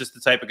that. He's just the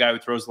type of guy who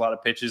throws a lot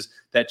of pitches.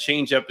 That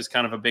changeup is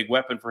kind of a big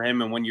weapon for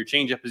him. And when your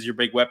changeup is your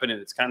big weapon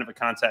and it's kind of a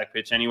contact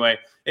pitch anyway,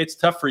 it's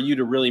tough for you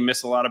to really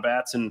miss a lot of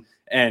bats and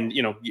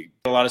you get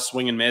a lot of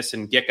swing and miss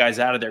and get guys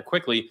out of there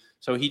quickly.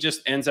 So he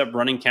just ends up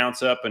running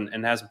counts up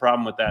and has a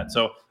problem with that.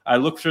 So I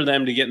look for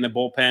them to get in the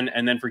bullpen.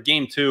 And then for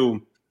game 2,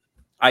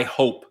 I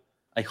hope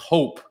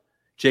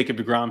Jacob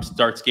deGrom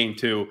starts game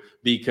 2,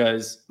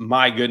 because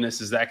my goodness,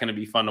 is that going to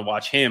be fun to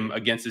watch him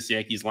against this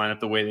Yankees lineup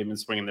the way they've been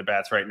swinging their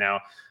bats right now.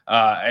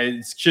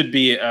 It should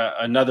be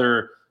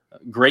another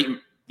great,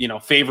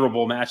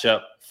 favorable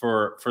matchup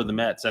for the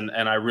Mets. And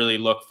I really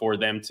look for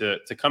them to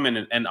come in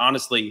and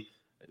honestly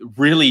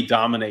really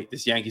dominate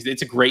this Yankees.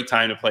 It's a great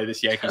time to play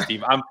this Yankees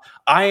team.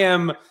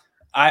 I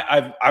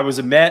was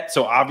a Met,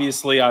 so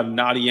obviously I'm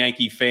not a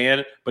Yankee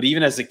fan, but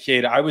even as a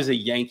kid, I was a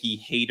Yankee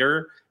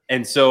hater.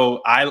 And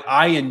so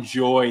I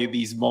enjoy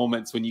these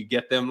moments when you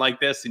get them like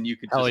this and you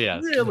could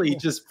just really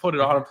just put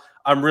it on them.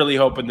 I'm really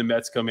hoping the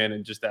Mets come in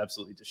and just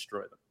absolutely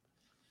destroy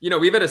them.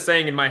 We've had a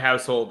saying in my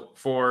household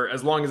for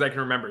as long as I can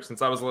remember,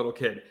 since I was a little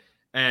kid.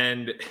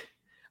 And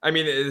I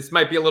mean, this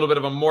might be a little bit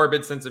of a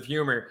morbid sense of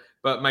humor,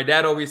 but my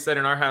dad always said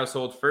in our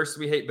household, first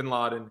we hate bin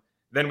Laden,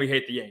 then we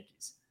hate the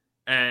Yankees.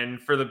 And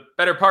for the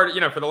better part,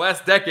 for the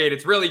last decade,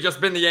 it's really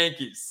just been the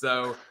Yankees.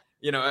 So,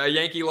 a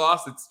Yankee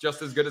loss, it's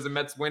just as good as a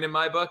Mets win in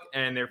my book.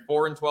 And they're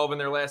 4-12 in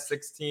their last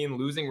 16,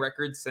 losing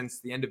records since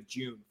the end of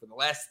June. For the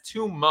last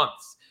 2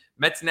 months,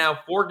 Mets now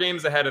 4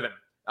 games ahead of them.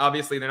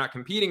 Obviously, they're not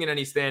competing in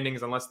any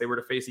standings unless they were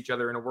to face each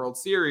other in a World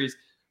Series.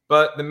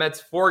 but the Mets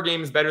 4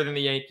 games better than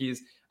the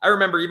Yankees. I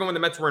remember even when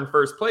the Mets were in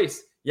first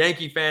place,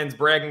 Yankee fans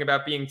bragging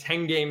about being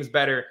 10 games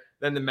better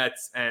than the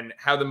Mets and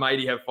how the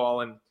mighty have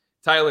fallen.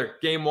 Tyler,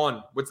 game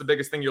 1, what's the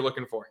biggest thing you're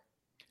looking for?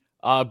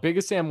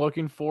 Biggest thing I'm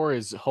looking for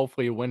is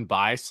hopefully a win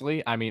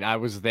biasly. I mean, I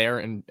was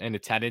there in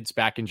attendance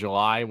back in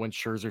July when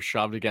Scherzer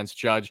shoved against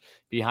Judge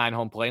behind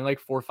home playing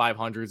like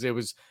 4-500s. It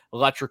was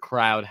electric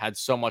crowd, had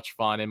so much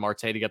fun, and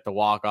Marte to get the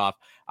walk off.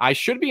 I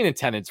should be in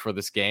attendance for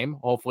this game.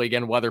 Hopefully,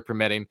 again, weather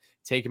permitting,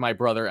 taking my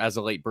brother as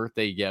a late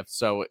birthday gift.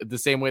 So the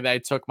same way that I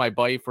took my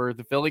buddy for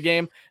the Philly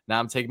game, now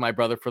I'm taking my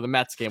brother for the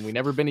Mets game. We've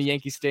never been to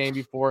Yankee Stadium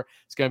before.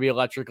 It's going to be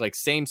electric, like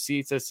same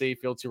seats as Citi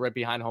Field, right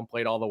behind home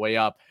plate all the way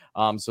up.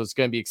 So it's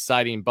going to be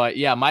exciting. But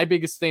yeah, my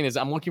biggest thing is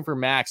I'm looking for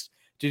Max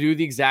to do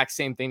the exact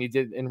same thing he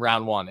did in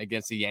round 1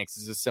 against the Yanks.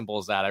 It's as simple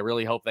as that. I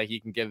really hope that he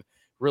can give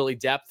really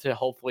depth to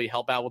hopefully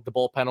help out with the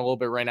bullpen a little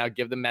bit right now.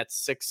 Give the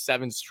Mets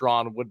 6-7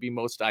 strong would be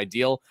most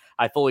ideal.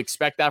 I fully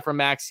expect that from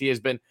Max. He has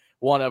been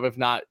one of, if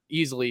not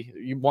easily,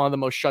 one of the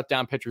most shut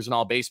down pitchers in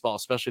all baseball,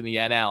 especially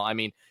in the NL. I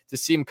mean, to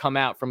see him come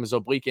out from his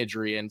oblique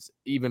injury and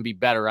even be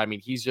better, I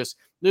mean,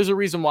 there's a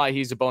reason why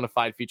he's a bona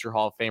fide future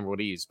Hall of Famer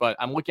with ease. But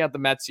I'm looking at the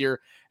Mets here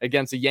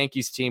against the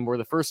Yankees team where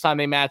the first time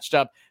they matched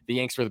up, the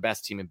Yanks were the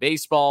best team in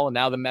baseball.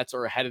 Now the Mets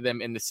are ahead of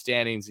them in the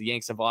standings. The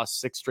Yanks have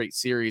lost 6 straight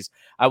series.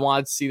 I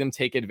wanted to see them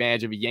take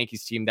advantage of a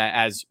Yankees team that,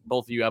 as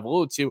both of you have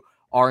alluded to,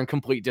 are in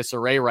complete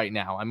disarray right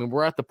now. I mean,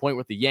 we're at the point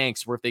with the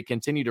Yanks where if they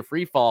continue to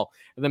free fall,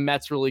 the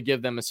Mets really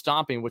give them a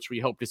stomping, which we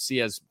hope to see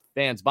as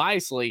fans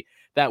biasly,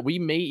 that we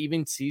may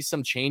even see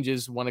some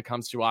changes when it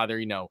comes to either,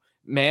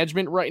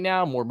 management right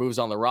now, more moves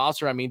on the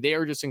roster. I mean, they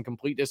are just in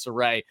complete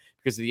disarray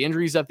because of the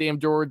injuries that they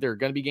endured. They're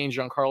going to be getting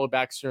Giancarlo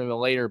back sooner than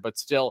later, but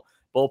still,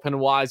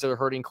 bullpen-wise, they're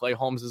hurting. Clay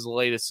Holmes is the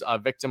latest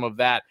victim of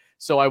that.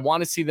 So I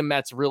want to see the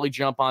Mets really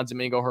jump on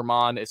Domingo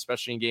Germán,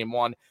 especially in game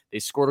 1. They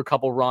scored a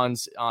couple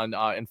runs in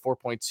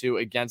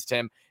 4.2 against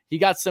him. He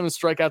got 7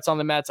 strikeouts on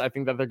the Mets. I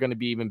think that they're going to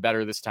be even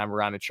better this time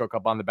around and choke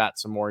up on the bat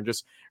some more and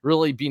just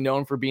really be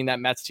known for being that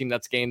Mets team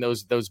that's getting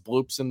those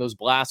bloops and those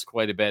blasts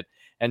quite a bit.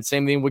 And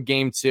same thing with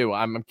game 2.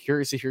 I'm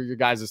curious to hear your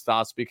guys'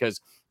 thoughts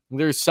because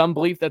there's some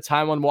belief that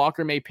Taijuan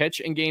Walker may pitch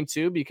in game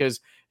 2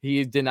 because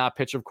he did not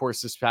pitch, of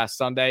course, this past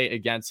Sunday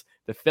against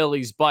the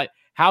Phillies. But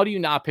how do you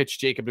not pitch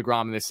Jacob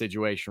deGrom in this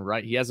situation,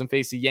 right? He hasn't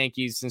faced the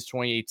Yankees since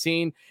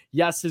 2018.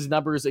 Yes, his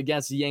numbers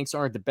against the Yanks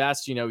aren't the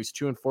best. He's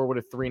 2-4 with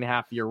a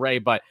 3.5 ERA,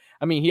 but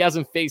I mean, he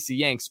hasn't faced the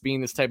Yanks being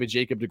this type of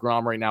Jacob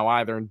deGrom right now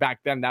either. And back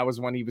then, that was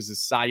when he was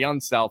his Cy Young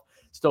self,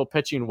 still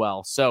pitching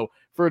well. So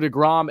for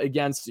deGrom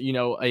against, a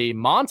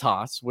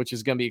Montas, which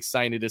is going to be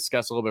exciting to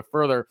discuss a little bit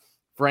further,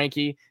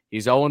 Frankie,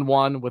 he's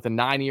 0-1 with a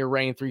 9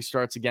 ERA and 3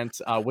 starts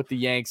against with the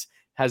Yanks.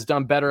 Has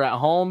done better at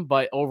home,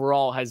 but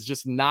overall has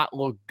just not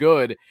looked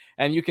good.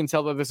 And you can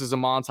tell that this is a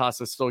Montas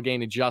that's still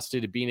getting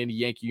adjusted to being in a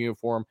Yankee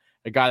uniform,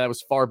 a guy that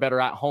was far better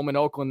at home in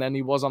Oakland than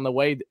he was on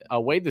the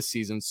away this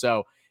season.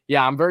 So,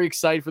 yeah, I'm very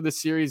excited for this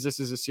series. This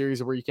is a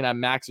series where you can have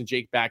Max and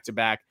Jake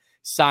back-to-back.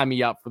 Sign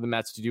me up for the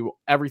Mets to do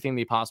everything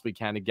they possibly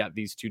can to get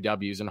these 2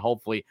 Ws and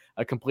hopefully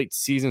a complete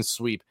season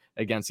sweep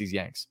against these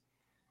Yanks.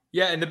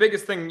 Yeah, and the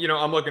biggest thing,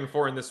 I'm looking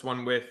for in this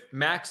one with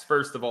Max,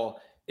 first of all,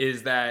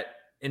 is that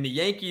in the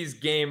Yankees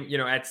game,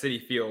 at Citi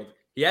Field,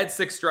 he had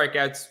 6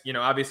 strikeouts.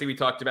 Obviously we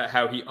talked about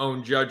how he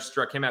owned Judge,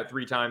 struck him out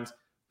 3 times,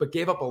 but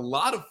gave up a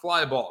lot of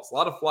fly balls, a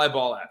lot of fly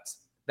ball outs.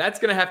 That's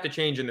going to have to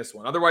change in this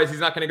one. Otherwise, he's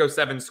not going to go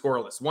 7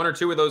 scoreless. 1 or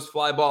 2 of those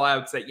fly ball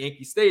outs at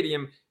Yankee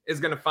Stadium is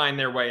going to find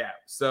their way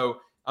out. So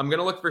I'm going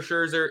to look for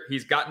Scherzer.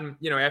 He's gotten,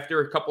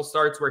 after a couple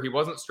starts where he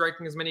wasn't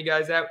striking as many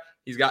guys out,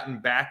 he's gotten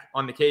back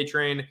on the K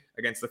train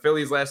against the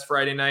Phillies last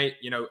Friday night,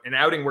 an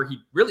outing where he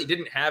really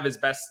didn't have his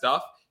best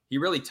stuff. He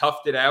really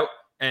toughed it out.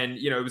 And,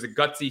 it was a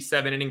gutsy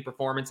 7-inning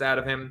performance out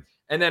of him.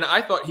 And then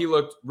I thought he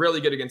looked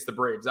really good against the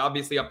Braves.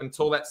 Obviously, up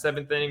until that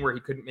 7th inning where he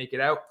couldn't make it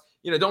out.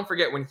 Don't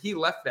forget, when he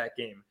left that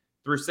game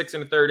through 6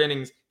 1/3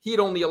 innings, he had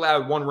only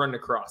allowed 1 run to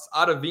cross.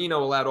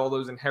 Ottavino allowed all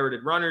those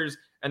inherited runners.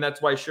 And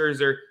that's why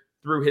Scherzer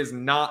threw his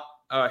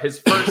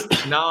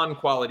first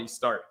non-quality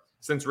start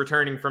since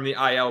returning from the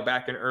IL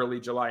back in early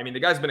July. I mean, the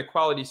guy's been a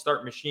quality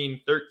start machine,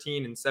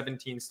 13 and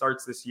 17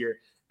 starts this year.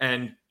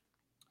 And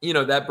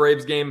that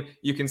Braves game,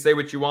 you can say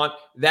what you want.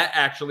 That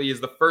actually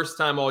is the first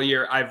time all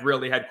year I've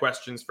really had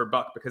questions for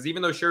Buck because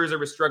even though Scherzer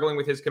was struggling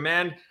with his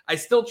command, I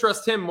still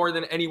trust him more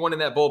than anyone in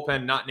that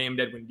bullpen not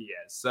named Edwin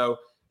Diaz. So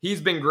he's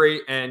been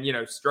great and,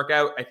 struck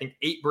out, I think,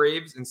 8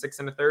 Braves in 6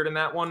 1/3 in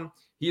that one.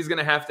 He's going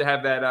to have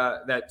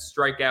that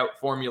strikeout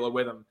formula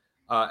with him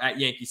at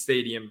Yankee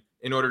Stadium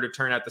in order to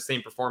turn out the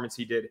same performance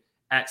he did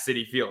at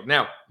Citi Field.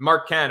 Now,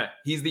 Mark Canha,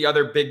 he's the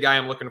other big guy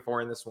I'm looking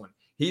for in this one.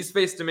 He's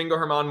faced Domingo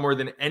Germán more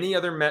than any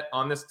other Met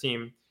on this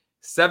team.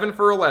 7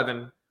 for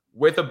 11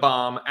 with a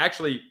bomb.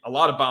 Actually, a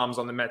lot of bombs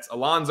on the Mets.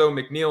 Alonso,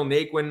 McNeil,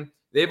 Naquin,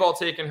 they've all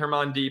taken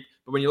Germán deep.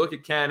 But when you look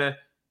at Canha,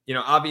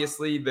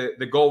 obviously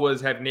the goal was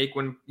have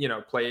Naquin,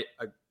 play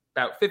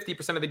about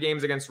 50% of the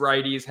games against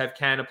righties, have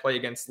Canha play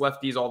against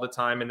lefties all the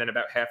time, and then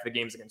about half the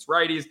games against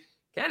righties.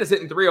 Canha's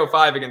hitting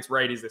 305 against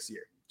righties this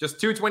year. Just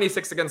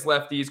 226 against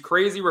lefties,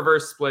 crazy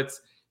reverse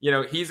splits.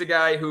 he's a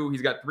guy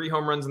he's got 3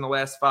 home runs in the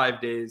last 5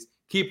 days.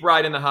 Keep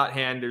riding the hot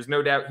hand. There's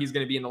no doubt he's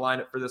going to be in the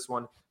lineup for this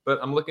one, but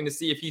I'm looking to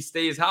see if he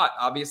stays hot.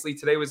 Obviously,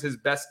 today was his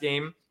best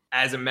game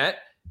as a Met,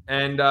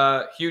 and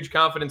huge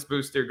confidence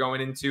booster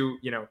going into,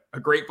 a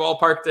great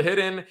ballpark to hit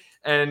in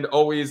and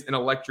always an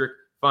electric,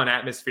 fun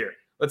atmosphere.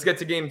 Let's get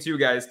to game 2,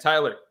 guys.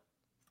 Tyler,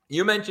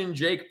 you mentioned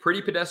Jake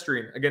pretty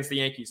pedestrian against the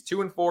Yankees,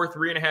 2-4,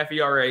 3.5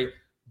 ERA,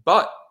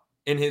 but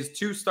in his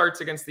 2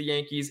 starts against the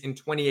Yankees in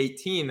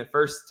 2018, the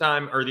first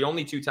time, or the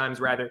only 2 times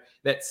rather,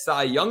 that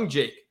Cy Young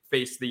Jake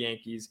faced the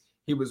Yankees,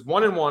 he was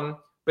 1-1,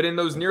 but in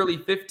those nearly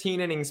 15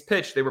 innings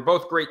pitched, they were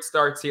both great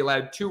starts. He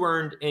allowed 2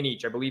 earned in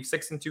each, I believe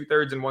 6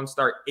 2/3 in one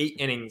start, 8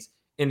 innings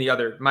in the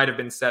other, might have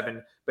been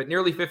 7, but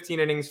nearly 15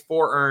 innings,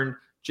 4 earned.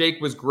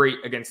 Jake was great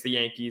against the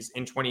Yankees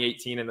in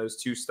 2018 in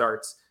those 2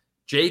 starts.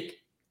 Jake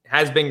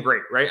has been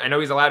great, right? I know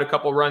he's allowed a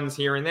couple runs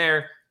here and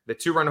there. The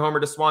 2-run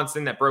homer to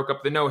Swanson that broke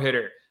up the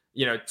no-hitter.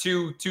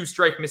 2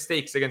 strike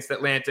mistakes against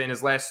Atlanta in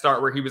his last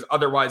start where he was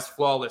otherwise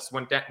flawless,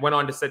 went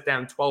on to set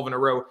down 12 in a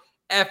row.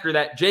 After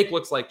that, Jake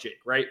looks like Jake,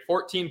 right?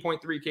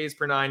 14.3 Ks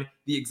per 9,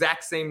 the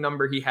exact same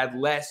number he had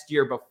last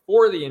year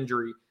before the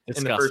injury.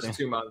 Disgusting. In the first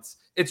 2 months.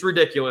 It's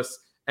ridiculous.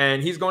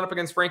 And he's going up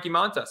against Frankie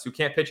Montas, who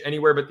can't pitch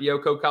anywhere but the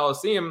Yoko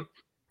Coliseum.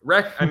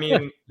 I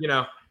mean,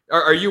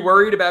 are you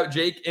worried about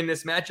Jake in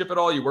this matchup at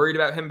all? Are you worried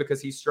about him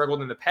because he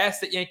struggled in the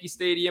past at Yankee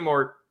Stadium,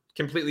 or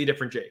completely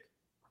different Jake?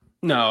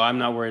 No, I'm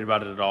not worried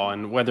about it at all.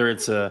 And whether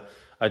it's a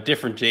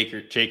different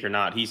Jake or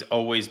not, he's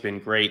always been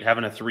great.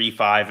 Having a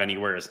 3.5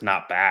 anywhere is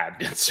not bad.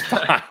 It's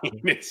fine.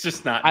 It's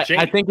just not Jake.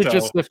 I think it's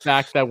just the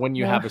fact that when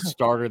you have a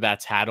starter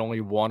that's had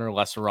only 1 or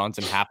less runs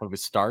in half of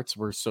his starts,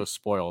 we're so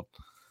spoiled.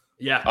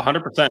 Yeah,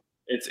 100%.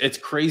 It's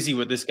crazy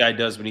what this guy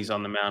does when he's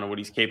on the mound and what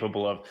he's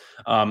capable of.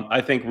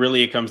 I think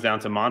really it comes down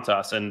to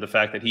Montas and the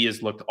fact that he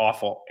has looked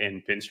awful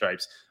in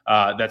pinstripes.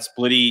 That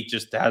splitty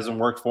just hasn't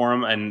worked for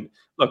him. And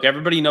look,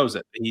 everybody knows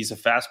it. He's a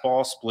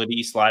fastball,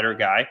 splitty, slider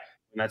guy.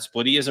 And that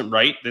splitty isn't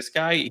right. This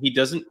guy,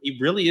 he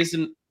really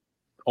isn't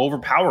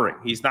overpowering.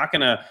 He's not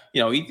going to,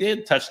 he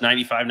did touch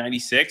 95,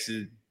 96,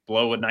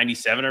 blow at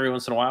 97 every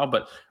once in a while.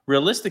 But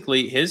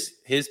realistically, his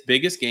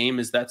biggest game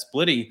is that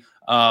splitty.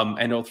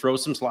 And he'll throw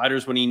some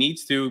sliders when he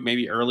needs to,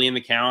 maybe early in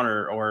the count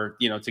or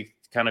to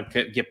kind of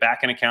get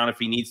back in a count if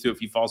he needs to, if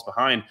he falls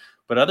behind.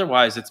 But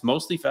otherwise, it's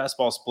mostly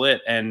fastball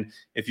split. And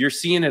if you're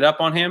seeing it up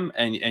on him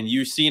and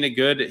you're seeing it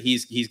good,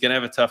 he's going to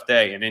have a tough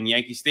day. And in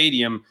Yankee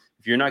Stadium,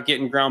 if you're not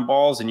getting ground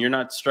balls and you're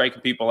not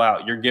striking people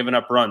out, you're giving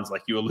up runs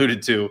like you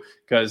alluded to,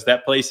 because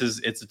that place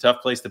it's a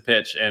tough place to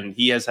pitch. And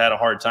he has had a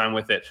hard time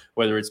with it,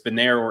 whether it's been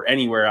there or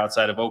anywhere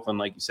outside of Oakland,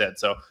 like you said.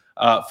 So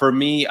for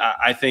me,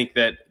 I think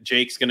that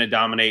Jake's going to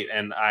dominate.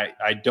 And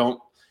I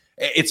don't,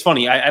 it's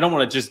funny. I don't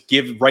want to just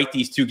write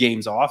these 2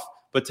 games off.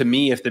 But to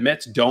me, if the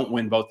Mets don't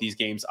win both these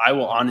games, I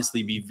will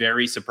honestly be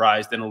very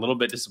surprised and a little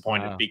bit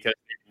disappointed because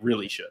they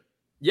really should.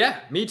 Yeah,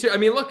 me too. I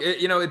mean, look,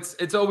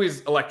 it's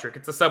always electric.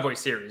 It's a Subway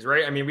Series,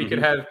 right? I mean, we could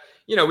have,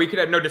 we could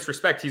have no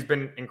disrespect. He's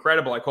been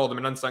incredible. I called him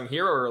an unsung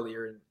hero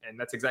earlier, and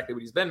that's exactly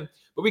what he's been.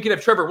 But we could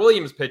have Trevor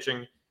Williams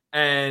pitching,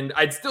 and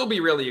I'd still be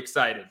really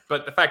excited.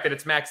 But the fact that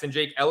it's Max and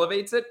Jake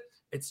elevates it.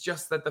 It's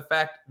just that the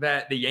fact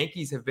that the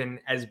Yankees have been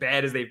as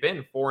bad as they've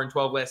been,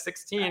 4-12 last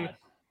 16,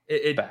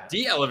 it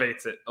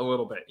de-elevates it a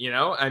little bit,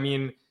 I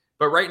mean,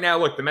 but right now,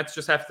 look, the Mets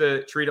just have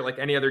to treat it like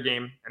any other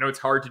game. I know it's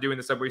hard to do in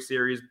the Subway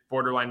Series,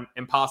 borderline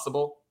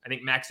impossible. I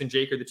think Max and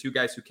Jake are the 2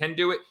 guys who can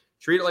do it.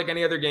 Treat it like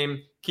any other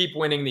game. Keep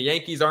winning. The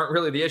Yankees aren't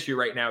really the issue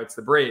right now. It's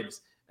the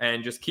Braves.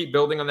 And just keep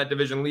building on that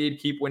division lead.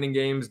 Keep winning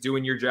games,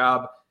 doing your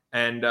job.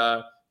 And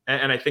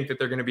I think that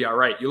they're going to be all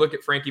right. You look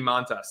at Frankie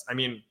Montas. I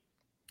mean,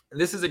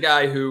 this is a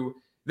guy who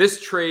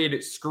this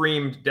trade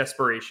screamed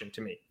desperation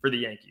to me for the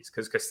Yankees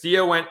because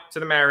Castillo went to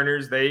the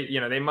Mariners.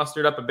 They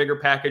mustered up a bigger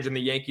package than the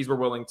Yankees were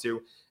willing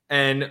to.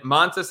 And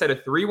Montas had a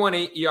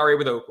 3.18 ERA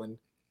with Oakland.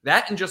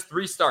 That in just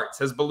 3 starts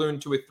has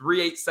ballooned to a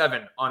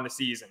 3.87 on the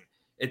season.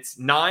 It's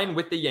 9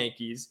 with the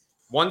Yankees,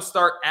 1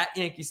 start at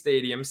Yankee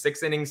Stadium,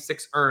 6 innings,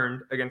 6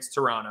 earned against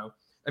Toronto.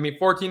 I mean,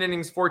 14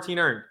 innings, 14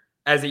 earned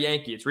as a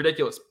Yankee. It's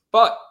ridiculous.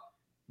 But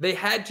they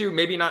had to,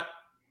 maybe not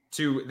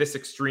to this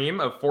extreme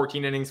of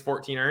 14 innings,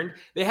 14 earned.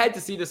 They had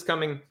to see this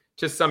coming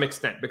to some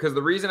extent, because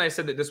the reason I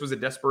said that this was a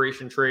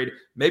desperation trade,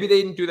 maybe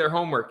they didn't do their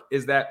homework,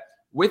 is that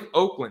with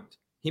Oakland,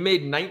 he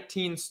made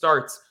 19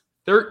 starts.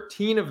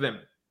 13 of them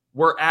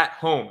were at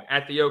home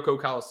at the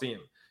Yoko Coliseum.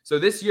 So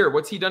this year,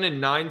 what's he done in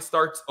 9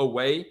 starts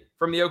away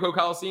from the Yoko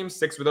Coliseum?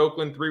 6 with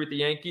Oakland, 3 with the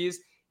Yankees.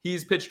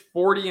 He's pitched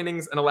 40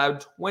 innings and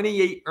allowed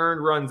 28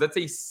 earned runs. That's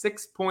a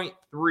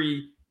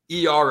 6.3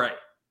 ERA.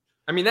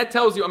 I mean, that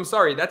tells you, I'm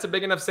sorry, that's a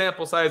big enough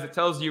sample size that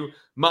tells you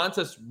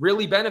Montas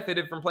really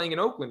benefited from playing in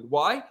Oakland.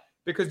 Why?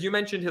 Because you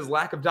mentioned his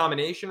lack of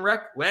domination,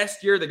 Rec.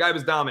 Last year, the guy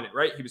was dominant,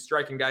 right? He was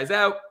striking guys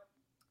out,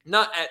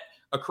 not at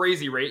a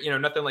crazy rate,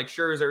 nothing like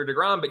Scherzer or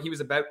DeGrom, but he was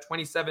about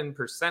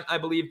 27%, I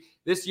believe.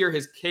 This year,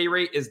 his K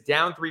rate is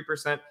down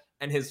 3%,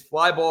 and his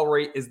fly ball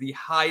rate is the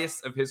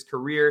highest of his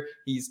career.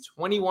 He's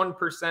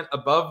 21%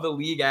 above the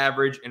league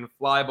average in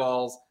fly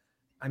balls.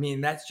 I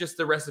mean, that's just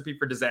the recipe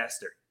for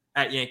disaster.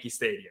 at Yankee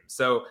Stadium.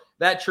 So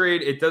that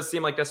trade, it does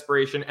seem like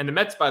desperation. And the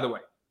Mets, by the way,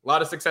 a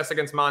lot of success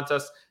against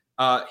Montas.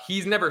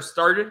 He's never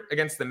started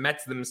against the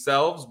Mets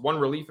themselves. One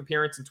relief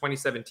appearance in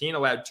 2017,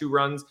 allowed 2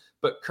 runs,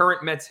 but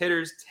current Mets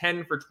hitters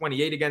 10 for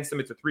 28 against them.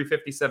 It's a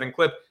 357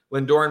 clip.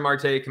 Lindor and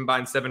Marte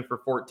combined 7 for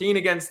 14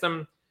 against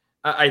them.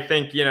 I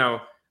think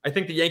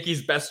the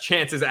Yankees' best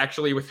chance is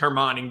actually with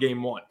Herman in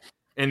game 1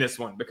 in this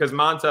one, because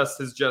Montas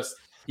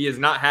he has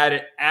not had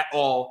it at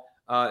all.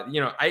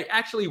 I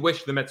actually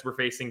wish the Mets were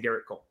facing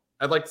Garrett Cole.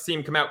 I'd like to see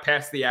him come out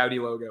past the Audi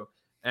logo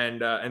and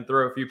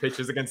throw a few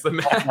pitches against the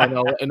Mets.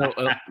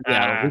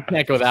 Yeah, we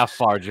can't go that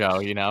far,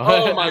 Joe.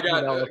 Oh my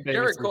God,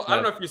 Garrett Cole. I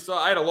don't know if you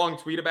saw. I had a long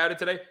tweet about it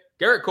today.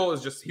 Garrett Cole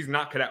he's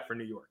not cut out for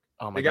New York.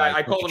 Oh my God,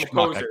 I call him a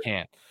poser. I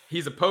can't.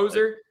 He's a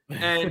poser,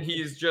 and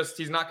he's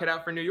not cut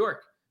out for New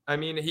York. I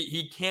mean,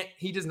 he can't.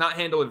 He does not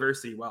handle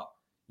adversity well.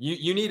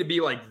 You need to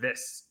be like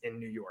this in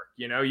New York.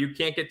 You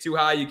can't get too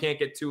high, you can't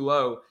get too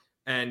low.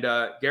 And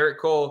Garrett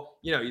Cole,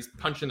 he's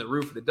punching the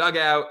roof of the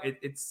dugout.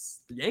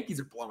 It's the Yankees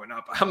are blowing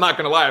up. I'm not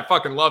gonna lie, I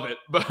fucking love it.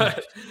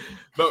 But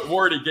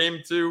Wardy, game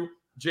 2,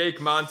 Jake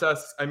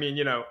Montas. I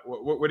mean,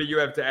 what do you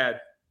have to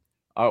add?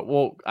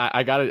 Well,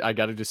 I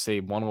gotta just say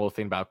one little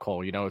thing about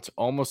Cole. It's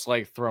almost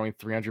like throwing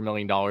 $300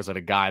 million at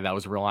a guy that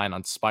was relying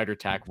on spider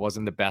tack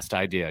wasn't the best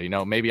idea.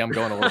 Maybe I'm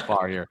going a little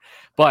far here,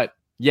 but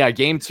yeah,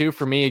 game 2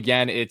 for me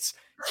again, it's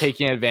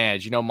taking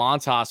advantage.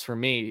 Montas for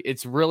me,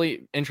 it's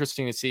really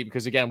interesting to see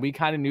because again, we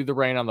kind of knew the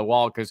writing on the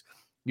wall because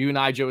you and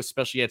I, Joe,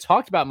 especially had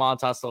talked about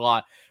Montas a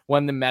lot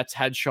when the Mets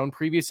had shown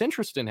previous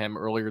interest in him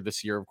earlier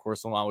this year, of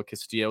course, along with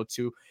Castillo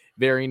to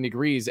varying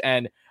degrees.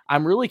 And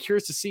I'm really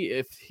curious to see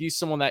if he's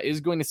someone that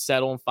is going to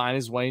settle and find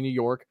his way in New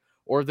York,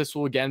 or if this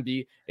will again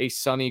be a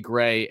Sonny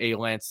Gray, a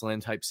Lance Lynn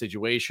type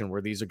situation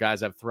where these are guys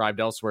that have thrived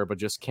elsewhere, but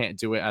just can't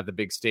do it at the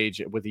big stage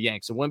with the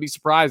Yanks. It wouldn't be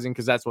surprising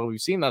because that's what we've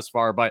seen thus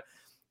far, but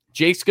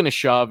Jake's going to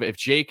shove. If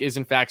Jake is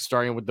in fact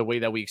starting with the way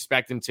that we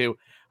expect him to,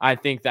 I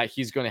think that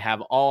he's going to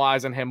have all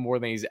eyes on him more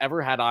than he's ever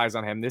had eyes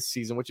on him this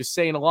season, which is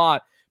saying a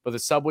lot. But the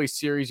Subway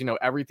Series,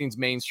 everything's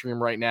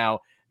mainstream right now.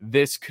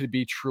 This could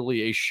be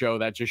truly a show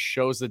that just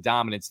shows the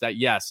dominance that,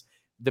 yes,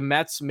 the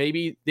Mets,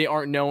 maybe they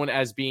aren't known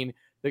as being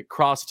the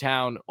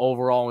crosstown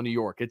overall in New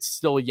York. It's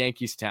still a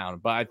Yankees town.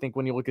 But I think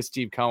when you look at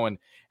Steve Cohen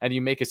and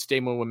you make a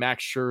statement with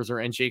Max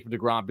Scherzer and Jacob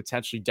deGrom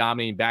potentially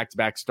dominating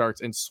back-to-back starts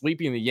and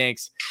sweeping the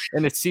Yanks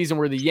in a season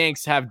where the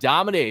Yanks have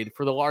dominated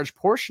for the large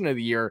portion of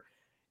the year,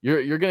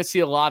 you're going to see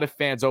a lot of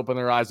fans open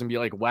their eyes and be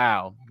like,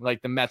 wow,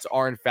 like the Mets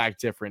are in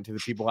fact different to the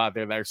people out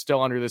there that are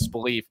still under this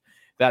belief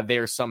that they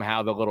are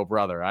somehow the little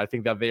brother. I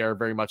think that they are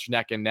very much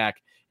neck and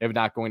neck, if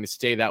not going to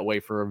stay that way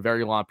for a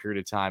very long period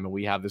of time. And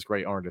we have this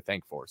great owner to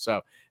thank for.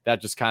 So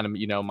that just kind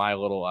of, my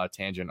little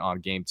tangent on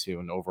game 2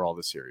 and overall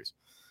the series.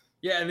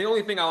 Yeah, and the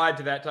only thing I'll add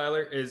to that,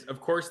 Tyler, is,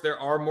 of course, there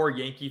are more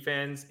Yankee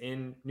fans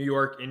in New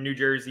York, in New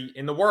Jersey,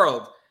 in the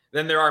world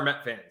than there are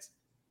Met fans.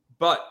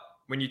 But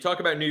when you talk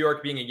about New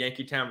York being a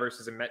Yankee town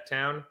versus a Met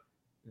town,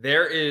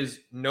 there is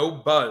no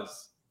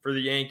buzz for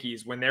the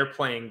Yankees when they're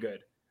playing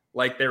good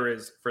like there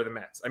is for the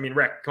Mets. I mean,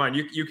 Rick, come on,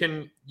 you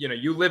can,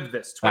 you lived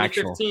this.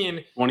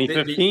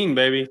 2015,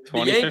 baby.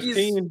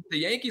 2015. The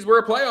Yankees were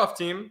a playoff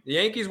team. The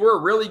Yankees were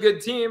a really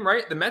good team,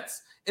 right? The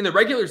Mets in the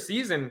regular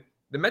season,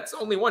 the Mets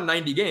only won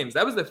 90 games.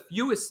 That was the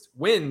fewest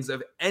wins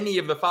of any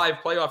of the 5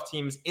 playoff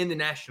teams in the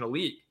National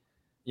League.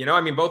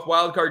 Both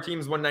wildcard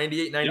teams won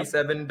 98,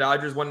 97, yep.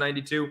 Dodgers won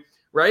 92,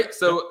 right?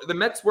 So the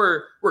Mets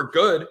were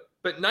good,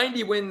 but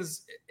 90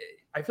 wins,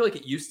 I feel like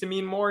it used to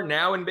mean more.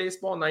 Now in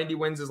baseball, 90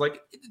 wins is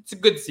like, it's a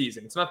good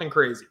season. It's nothing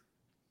crazy.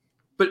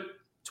 But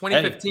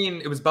 2015,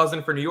 It was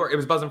buzzing for New York. It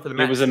was buzzing for the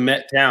Mets. It was a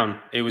Met town.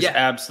 It was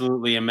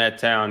absolutely a Met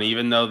town.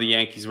 Even though the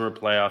Yankees were a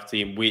playoff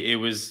team,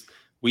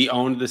 we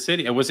owned the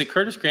city. Was it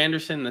Curtis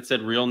Granderson that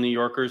said real New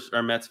Yorkers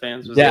are Mets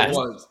fans? Yes. It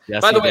was.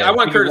 Yes, by the way, I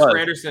want Curtis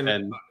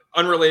Granderson,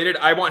 unrelated,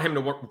 I want him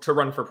to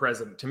run for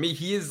president. To me,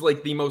 he is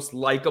like the most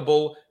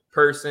likable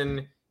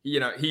person.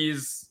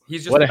 He's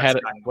just what a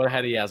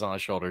head he has on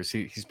his shoulders.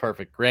 He's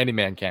perfect. Grandy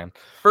Man can.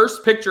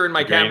 First picture in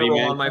my camera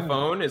roll on my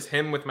phone is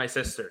him with my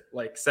sister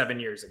like 7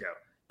 years ago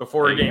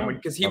before a game,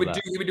 because he would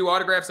do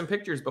autographs and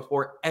pictures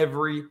before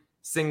every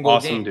single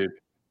game.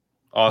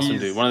 Awesome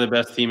dude. One of the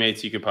best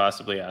teammates you could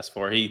possibly ask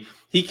for. He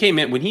came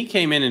in when he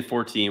came in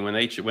 14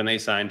 when they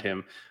signed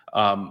him.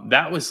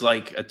 That was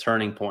like a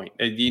turning point.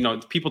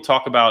 People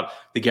talk about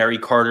the Gary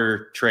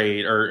Carter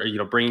trade or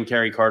bringing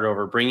Gary Carter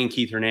over, bringing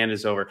Keith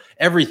Hernandez over,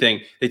 everything.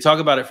 They talk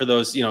about it for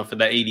those, for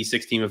that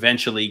 86 team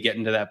eventually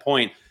getting to that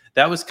point.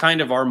 That was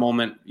kind of our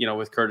moment,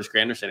 with Curtis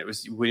Granderson. It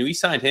was when we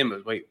signed him. It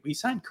was, wait, we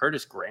signed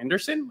Curtis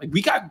Granderson? Like,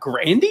 we got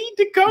Grandy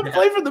to come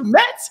play for the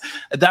Mets?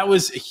 That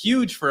was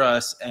huge for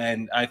us.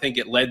 And I think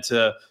it led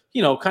to,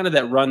 kind of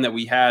that run that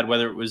we had,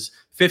 whether it was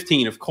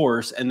 15, of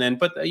course, and then,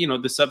 but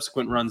the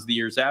subsequent runs the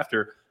years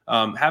after.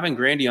 Having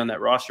Grandy on that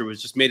roster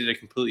was just made it a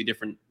completely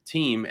different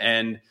team.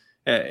 And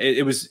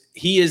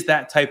he is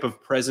that type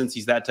of presence.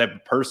 He's that type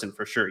of person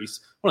for sure. He's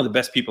one of the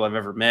best people I've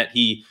ever met.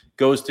 He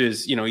goes to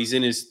his, he's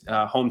in his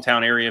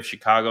hometown area of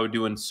Chicago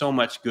doing so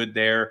much good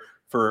there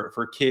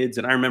for kids.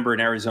 And I remember in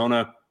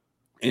Arizona,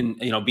 and,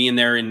 being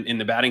there in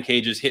the batting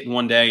cages, hitting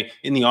one day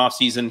in the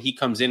offseason. He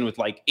comes in with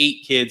like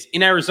 8 kids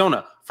in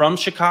Arizona from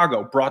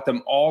Chicago, brought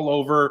them all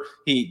over.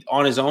 He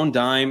on his own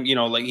dime,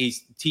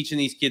 he's teaching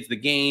these kids the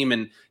game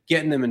and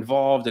getting them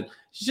involved. And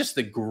he's just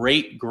a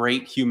great,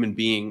 great human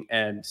being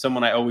and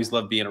someone I always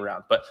love being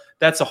around. But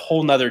that's a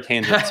whole nother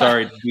tangent.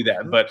 Sorry to do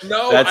that. But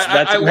no, that's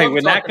I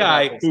when that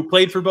guy who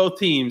played for both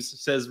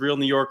teams says real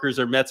New Yorkers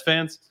are Mets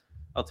fans,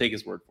 I'll take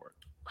his word for it.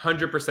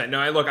 100%.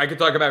 No, I could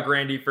talk about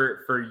Grandy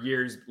for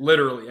years,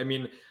 literally. I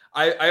mean,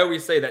 I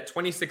always say that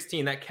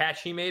 2016, that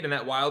catch he made in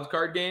that wild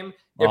card game,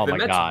 if the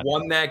Mets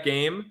won that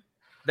game,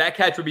 that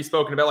catch would be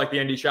spoken about like the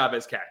Andy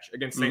Chavez catch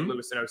against St.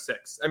 Louis in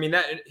 06. I mean,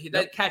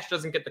 that catch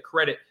doesn't get the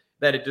credit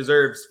that it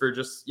deserves for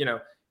just,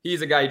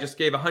 he's a guy who just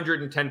gave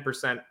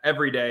 110%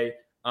 every day.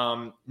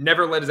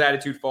 Never let his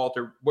attitude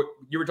falter. What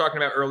you were talking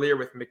about earlier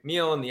with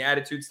McNeil and the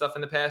attitude stuff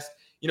in the past,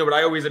 what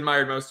I always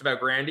admired most about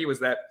Grandy was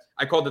that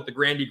I called it the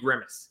Grandy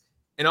grimace.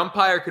 An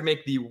umpire could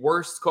make the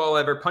worst call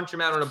ever, punch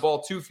him out on a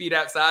ball 2 feet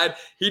outside.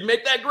 He'd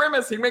make that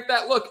grimace. He'd make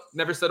that look.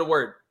 Never said a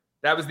word.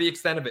 That was the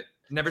extent of it.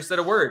 Never said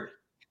a word.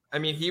 I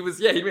mean, he was,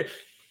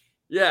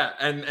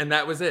 and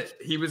that was it.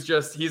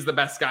 He's the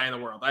best guy in the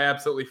world. I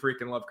absolutely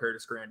freaking love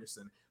Curtis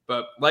Granderson.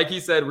 But like he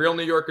said, real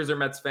New Yorkers are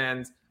Mets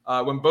fans.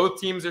 When both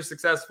teams are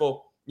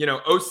successful,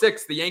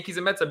 06, the Yankees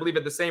and Mets, I believe,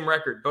 had the same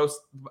record. Both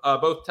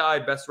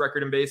tied best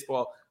record in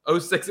baseball.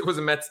 06, it was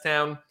a Mets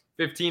town.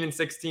 15 and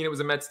 16, it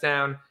was a Mets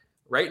town.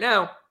 Right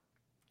now,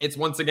 it's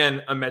once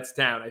again a Mets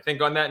town. I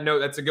think on that note,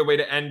 that's a good way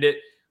to end it.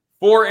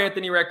 For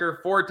Anthony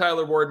Recker, for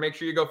Tyler Ward, make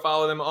sure you go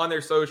follow them on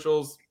their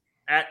socials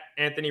at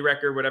Anthony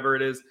Recker, whatever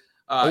it is.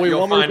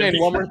 One more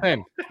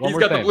thing. He's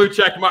got the blue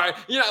check mark.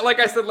 Like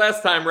I said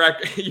last time,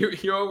 Reck,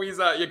 you always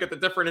you get the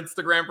different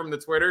Instagram from the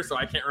Twitter, so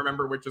I can't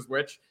remember which is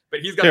which.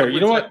 But he's got. Sure, you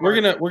know what? We're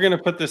gonna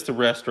put this to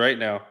rest right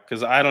now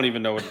because I don't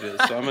even know what it is.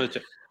 So I'm gonna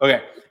check.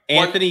 Okay,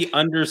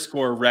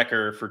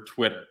 Anthony_Recker for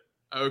Twitter.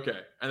 Okay,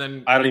 and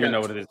then I don't even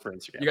know what it is for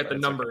Instagram. You got the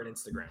number in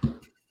Instagram.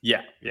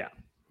 Yeah.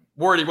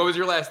 Wardy, what was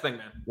your last thing,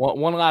 man?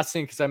 One last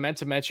thing, because I meant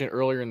to mention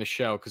earlier in the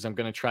show, because I'm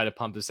going to try to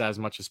pump this out as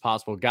much as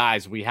possible.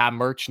 Guys, we have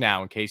merch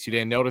now, in case you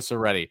didn't notice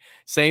already.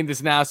 Saying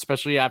this now,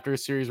 especially after a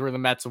series where the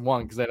Mets have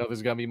won, because I know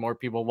there's going to be more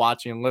people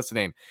watching and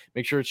listening.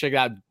 Make sure to check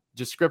out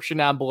description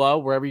down below,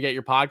 wherever you get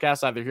your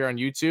podcasts, either here on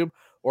YouTube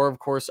or, of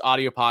course,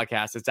 audio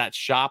podcasts. It's at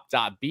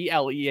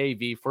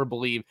shop.bleav for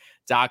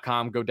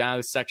Believe.com. Go down to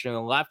the section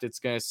on the left. It's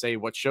going to say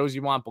what shows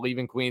you want. Believe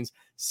in Queens.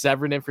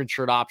 7 different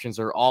shirt options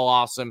are all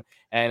awesome.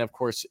 And, of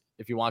course,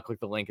 if you want to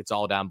click the link, it's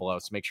all down below.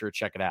 So make sure to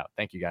check it out.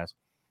 Thank you, guys.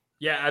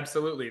 Yeah,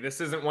 absolutely.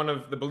 This isn't one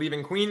of the Believe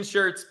in Queens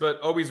shirts, but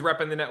always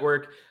repping the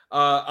network.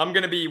 I'm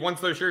going to be,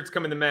 once those shirts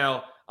come in the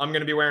mail, I'm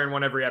going to be wearing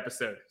one every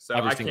episode. So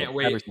I can't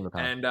wait.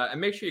 And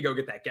make sure you go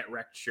get that Get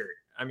Wrecked shirt.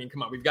 I mean,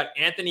 come on. We've got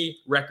Anthony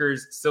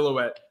Recker's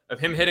silhouette of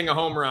him hitting a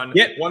home run.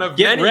 One of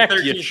many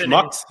 13th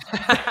innings.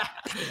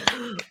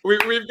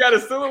 We've got a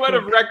silhouette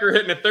of Recker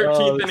hitting a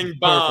 13th inning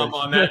bomb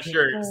on that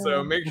shirt.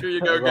 So make sure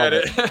you go get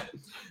it.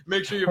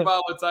 Make sure you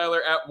follow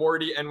Tyler at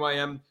Wardy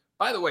NYM.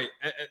 By the way,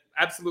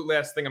 absolute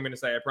last thing I'm going to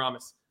say, I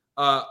promise.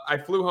 I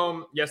flew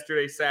home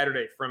yesterday,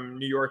 Saturday, from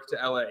New York to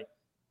LA.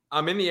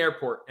 I'm in the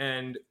airport,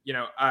 and,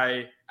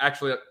 I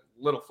actually, a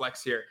little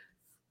flex here,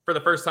 for the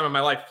first time in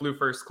my life, flew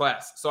first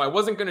class. So I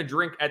wasn't going to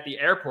drink at the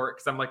airport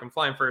because I'm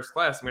flying first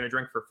class. I'm going to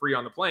drink for free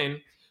on the plane.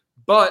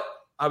 But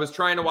I was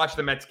trying to watch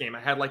the Mets game.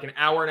 I had like an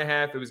hour and a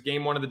half. It was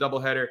game 1 of the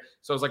doubleheader.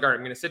 So I was like, all right,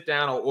 I'm going to sit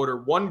down. I'll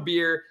order 1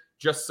 beer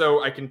just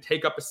so I can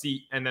take up a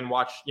seat and then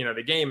watch,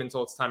 the game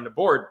until it's time to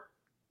board.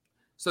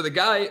 So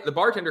the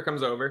bartender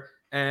comes over,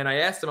 and I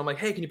asked him, I'm like,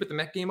 hey, can you put the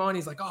Met game on?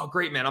 He's like, oh,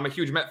 great, man. I'm a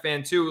huge Met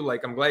fan too.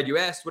 Like, I'm glad you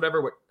asked,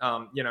 whatever.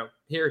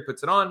 Here, he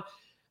puts it on.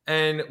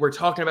 And we're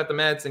talking about the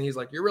Mets, and he's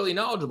like, you're really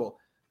knowledgeable.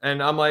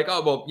 And I'm like,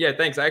 oh, well, yeah,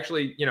 thanks.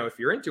 Actually, if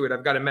you're into it,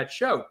 I've got a Mets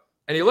show.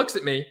 And he looks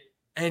at me,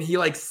 and he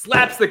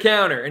slaps the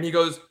counter, and he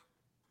goes,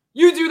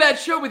 you do that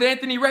show with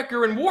Anthony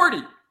Recker and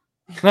Wardy.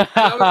 And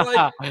I was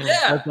like,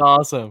 yeah. That's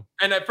awesome.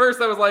 And at first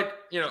I was like,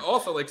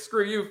 also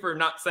screw you for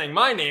not saying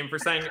my name, for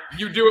saying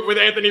you do it with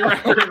Anthony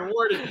Recker and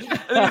Wardy.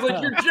 And then he's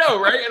like, you're Joe,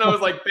 right? And I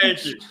was like,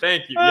 thank you.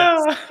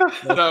 Yes.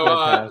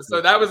 So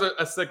that was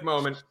a sick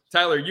moment.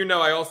 Tyler,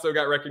 I also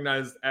got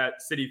recognized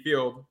at Citi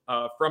Field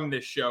from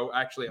this show.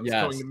 Actually, I was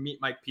going to meet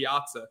Mike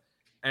Piazza.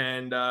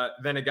 And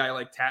then a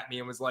guy tapped me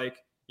and was like,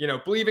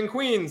 Believe in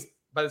Queens.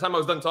 By the time I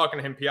was done talking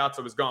to him,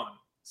 Piazza was gone.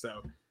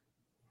 So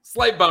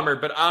slight bummer,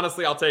 but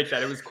honestly, I'll take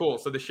that. It was cool.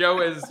 So the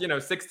show is,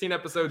 16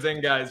 episodes in,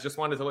 guys. Just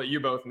wanted to let you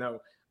both know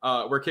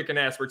we're kicking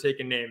ass. We're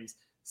taking names.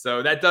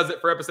 So that does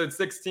it for episode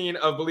 16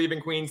 of Believe in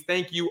Queens.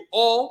 Thank you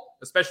all,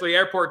 especially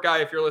Airport Guy,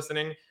 if you're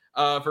listening,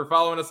 for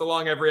following us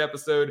along every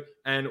episode.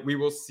 And we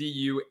will see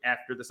you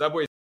after the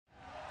Subway.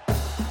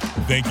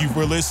 Thank you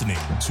for listening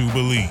to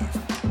Believe.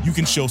 You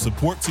can show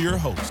support to your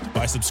host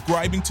by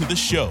subscribing to the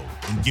show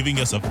and giving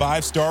us a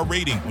 5-star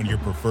rating on your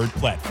preferred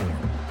platform.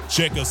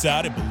 Check us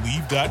out at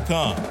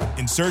Believe.com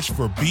and search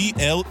for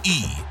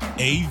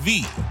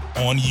BLEAV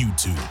on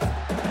YouTube.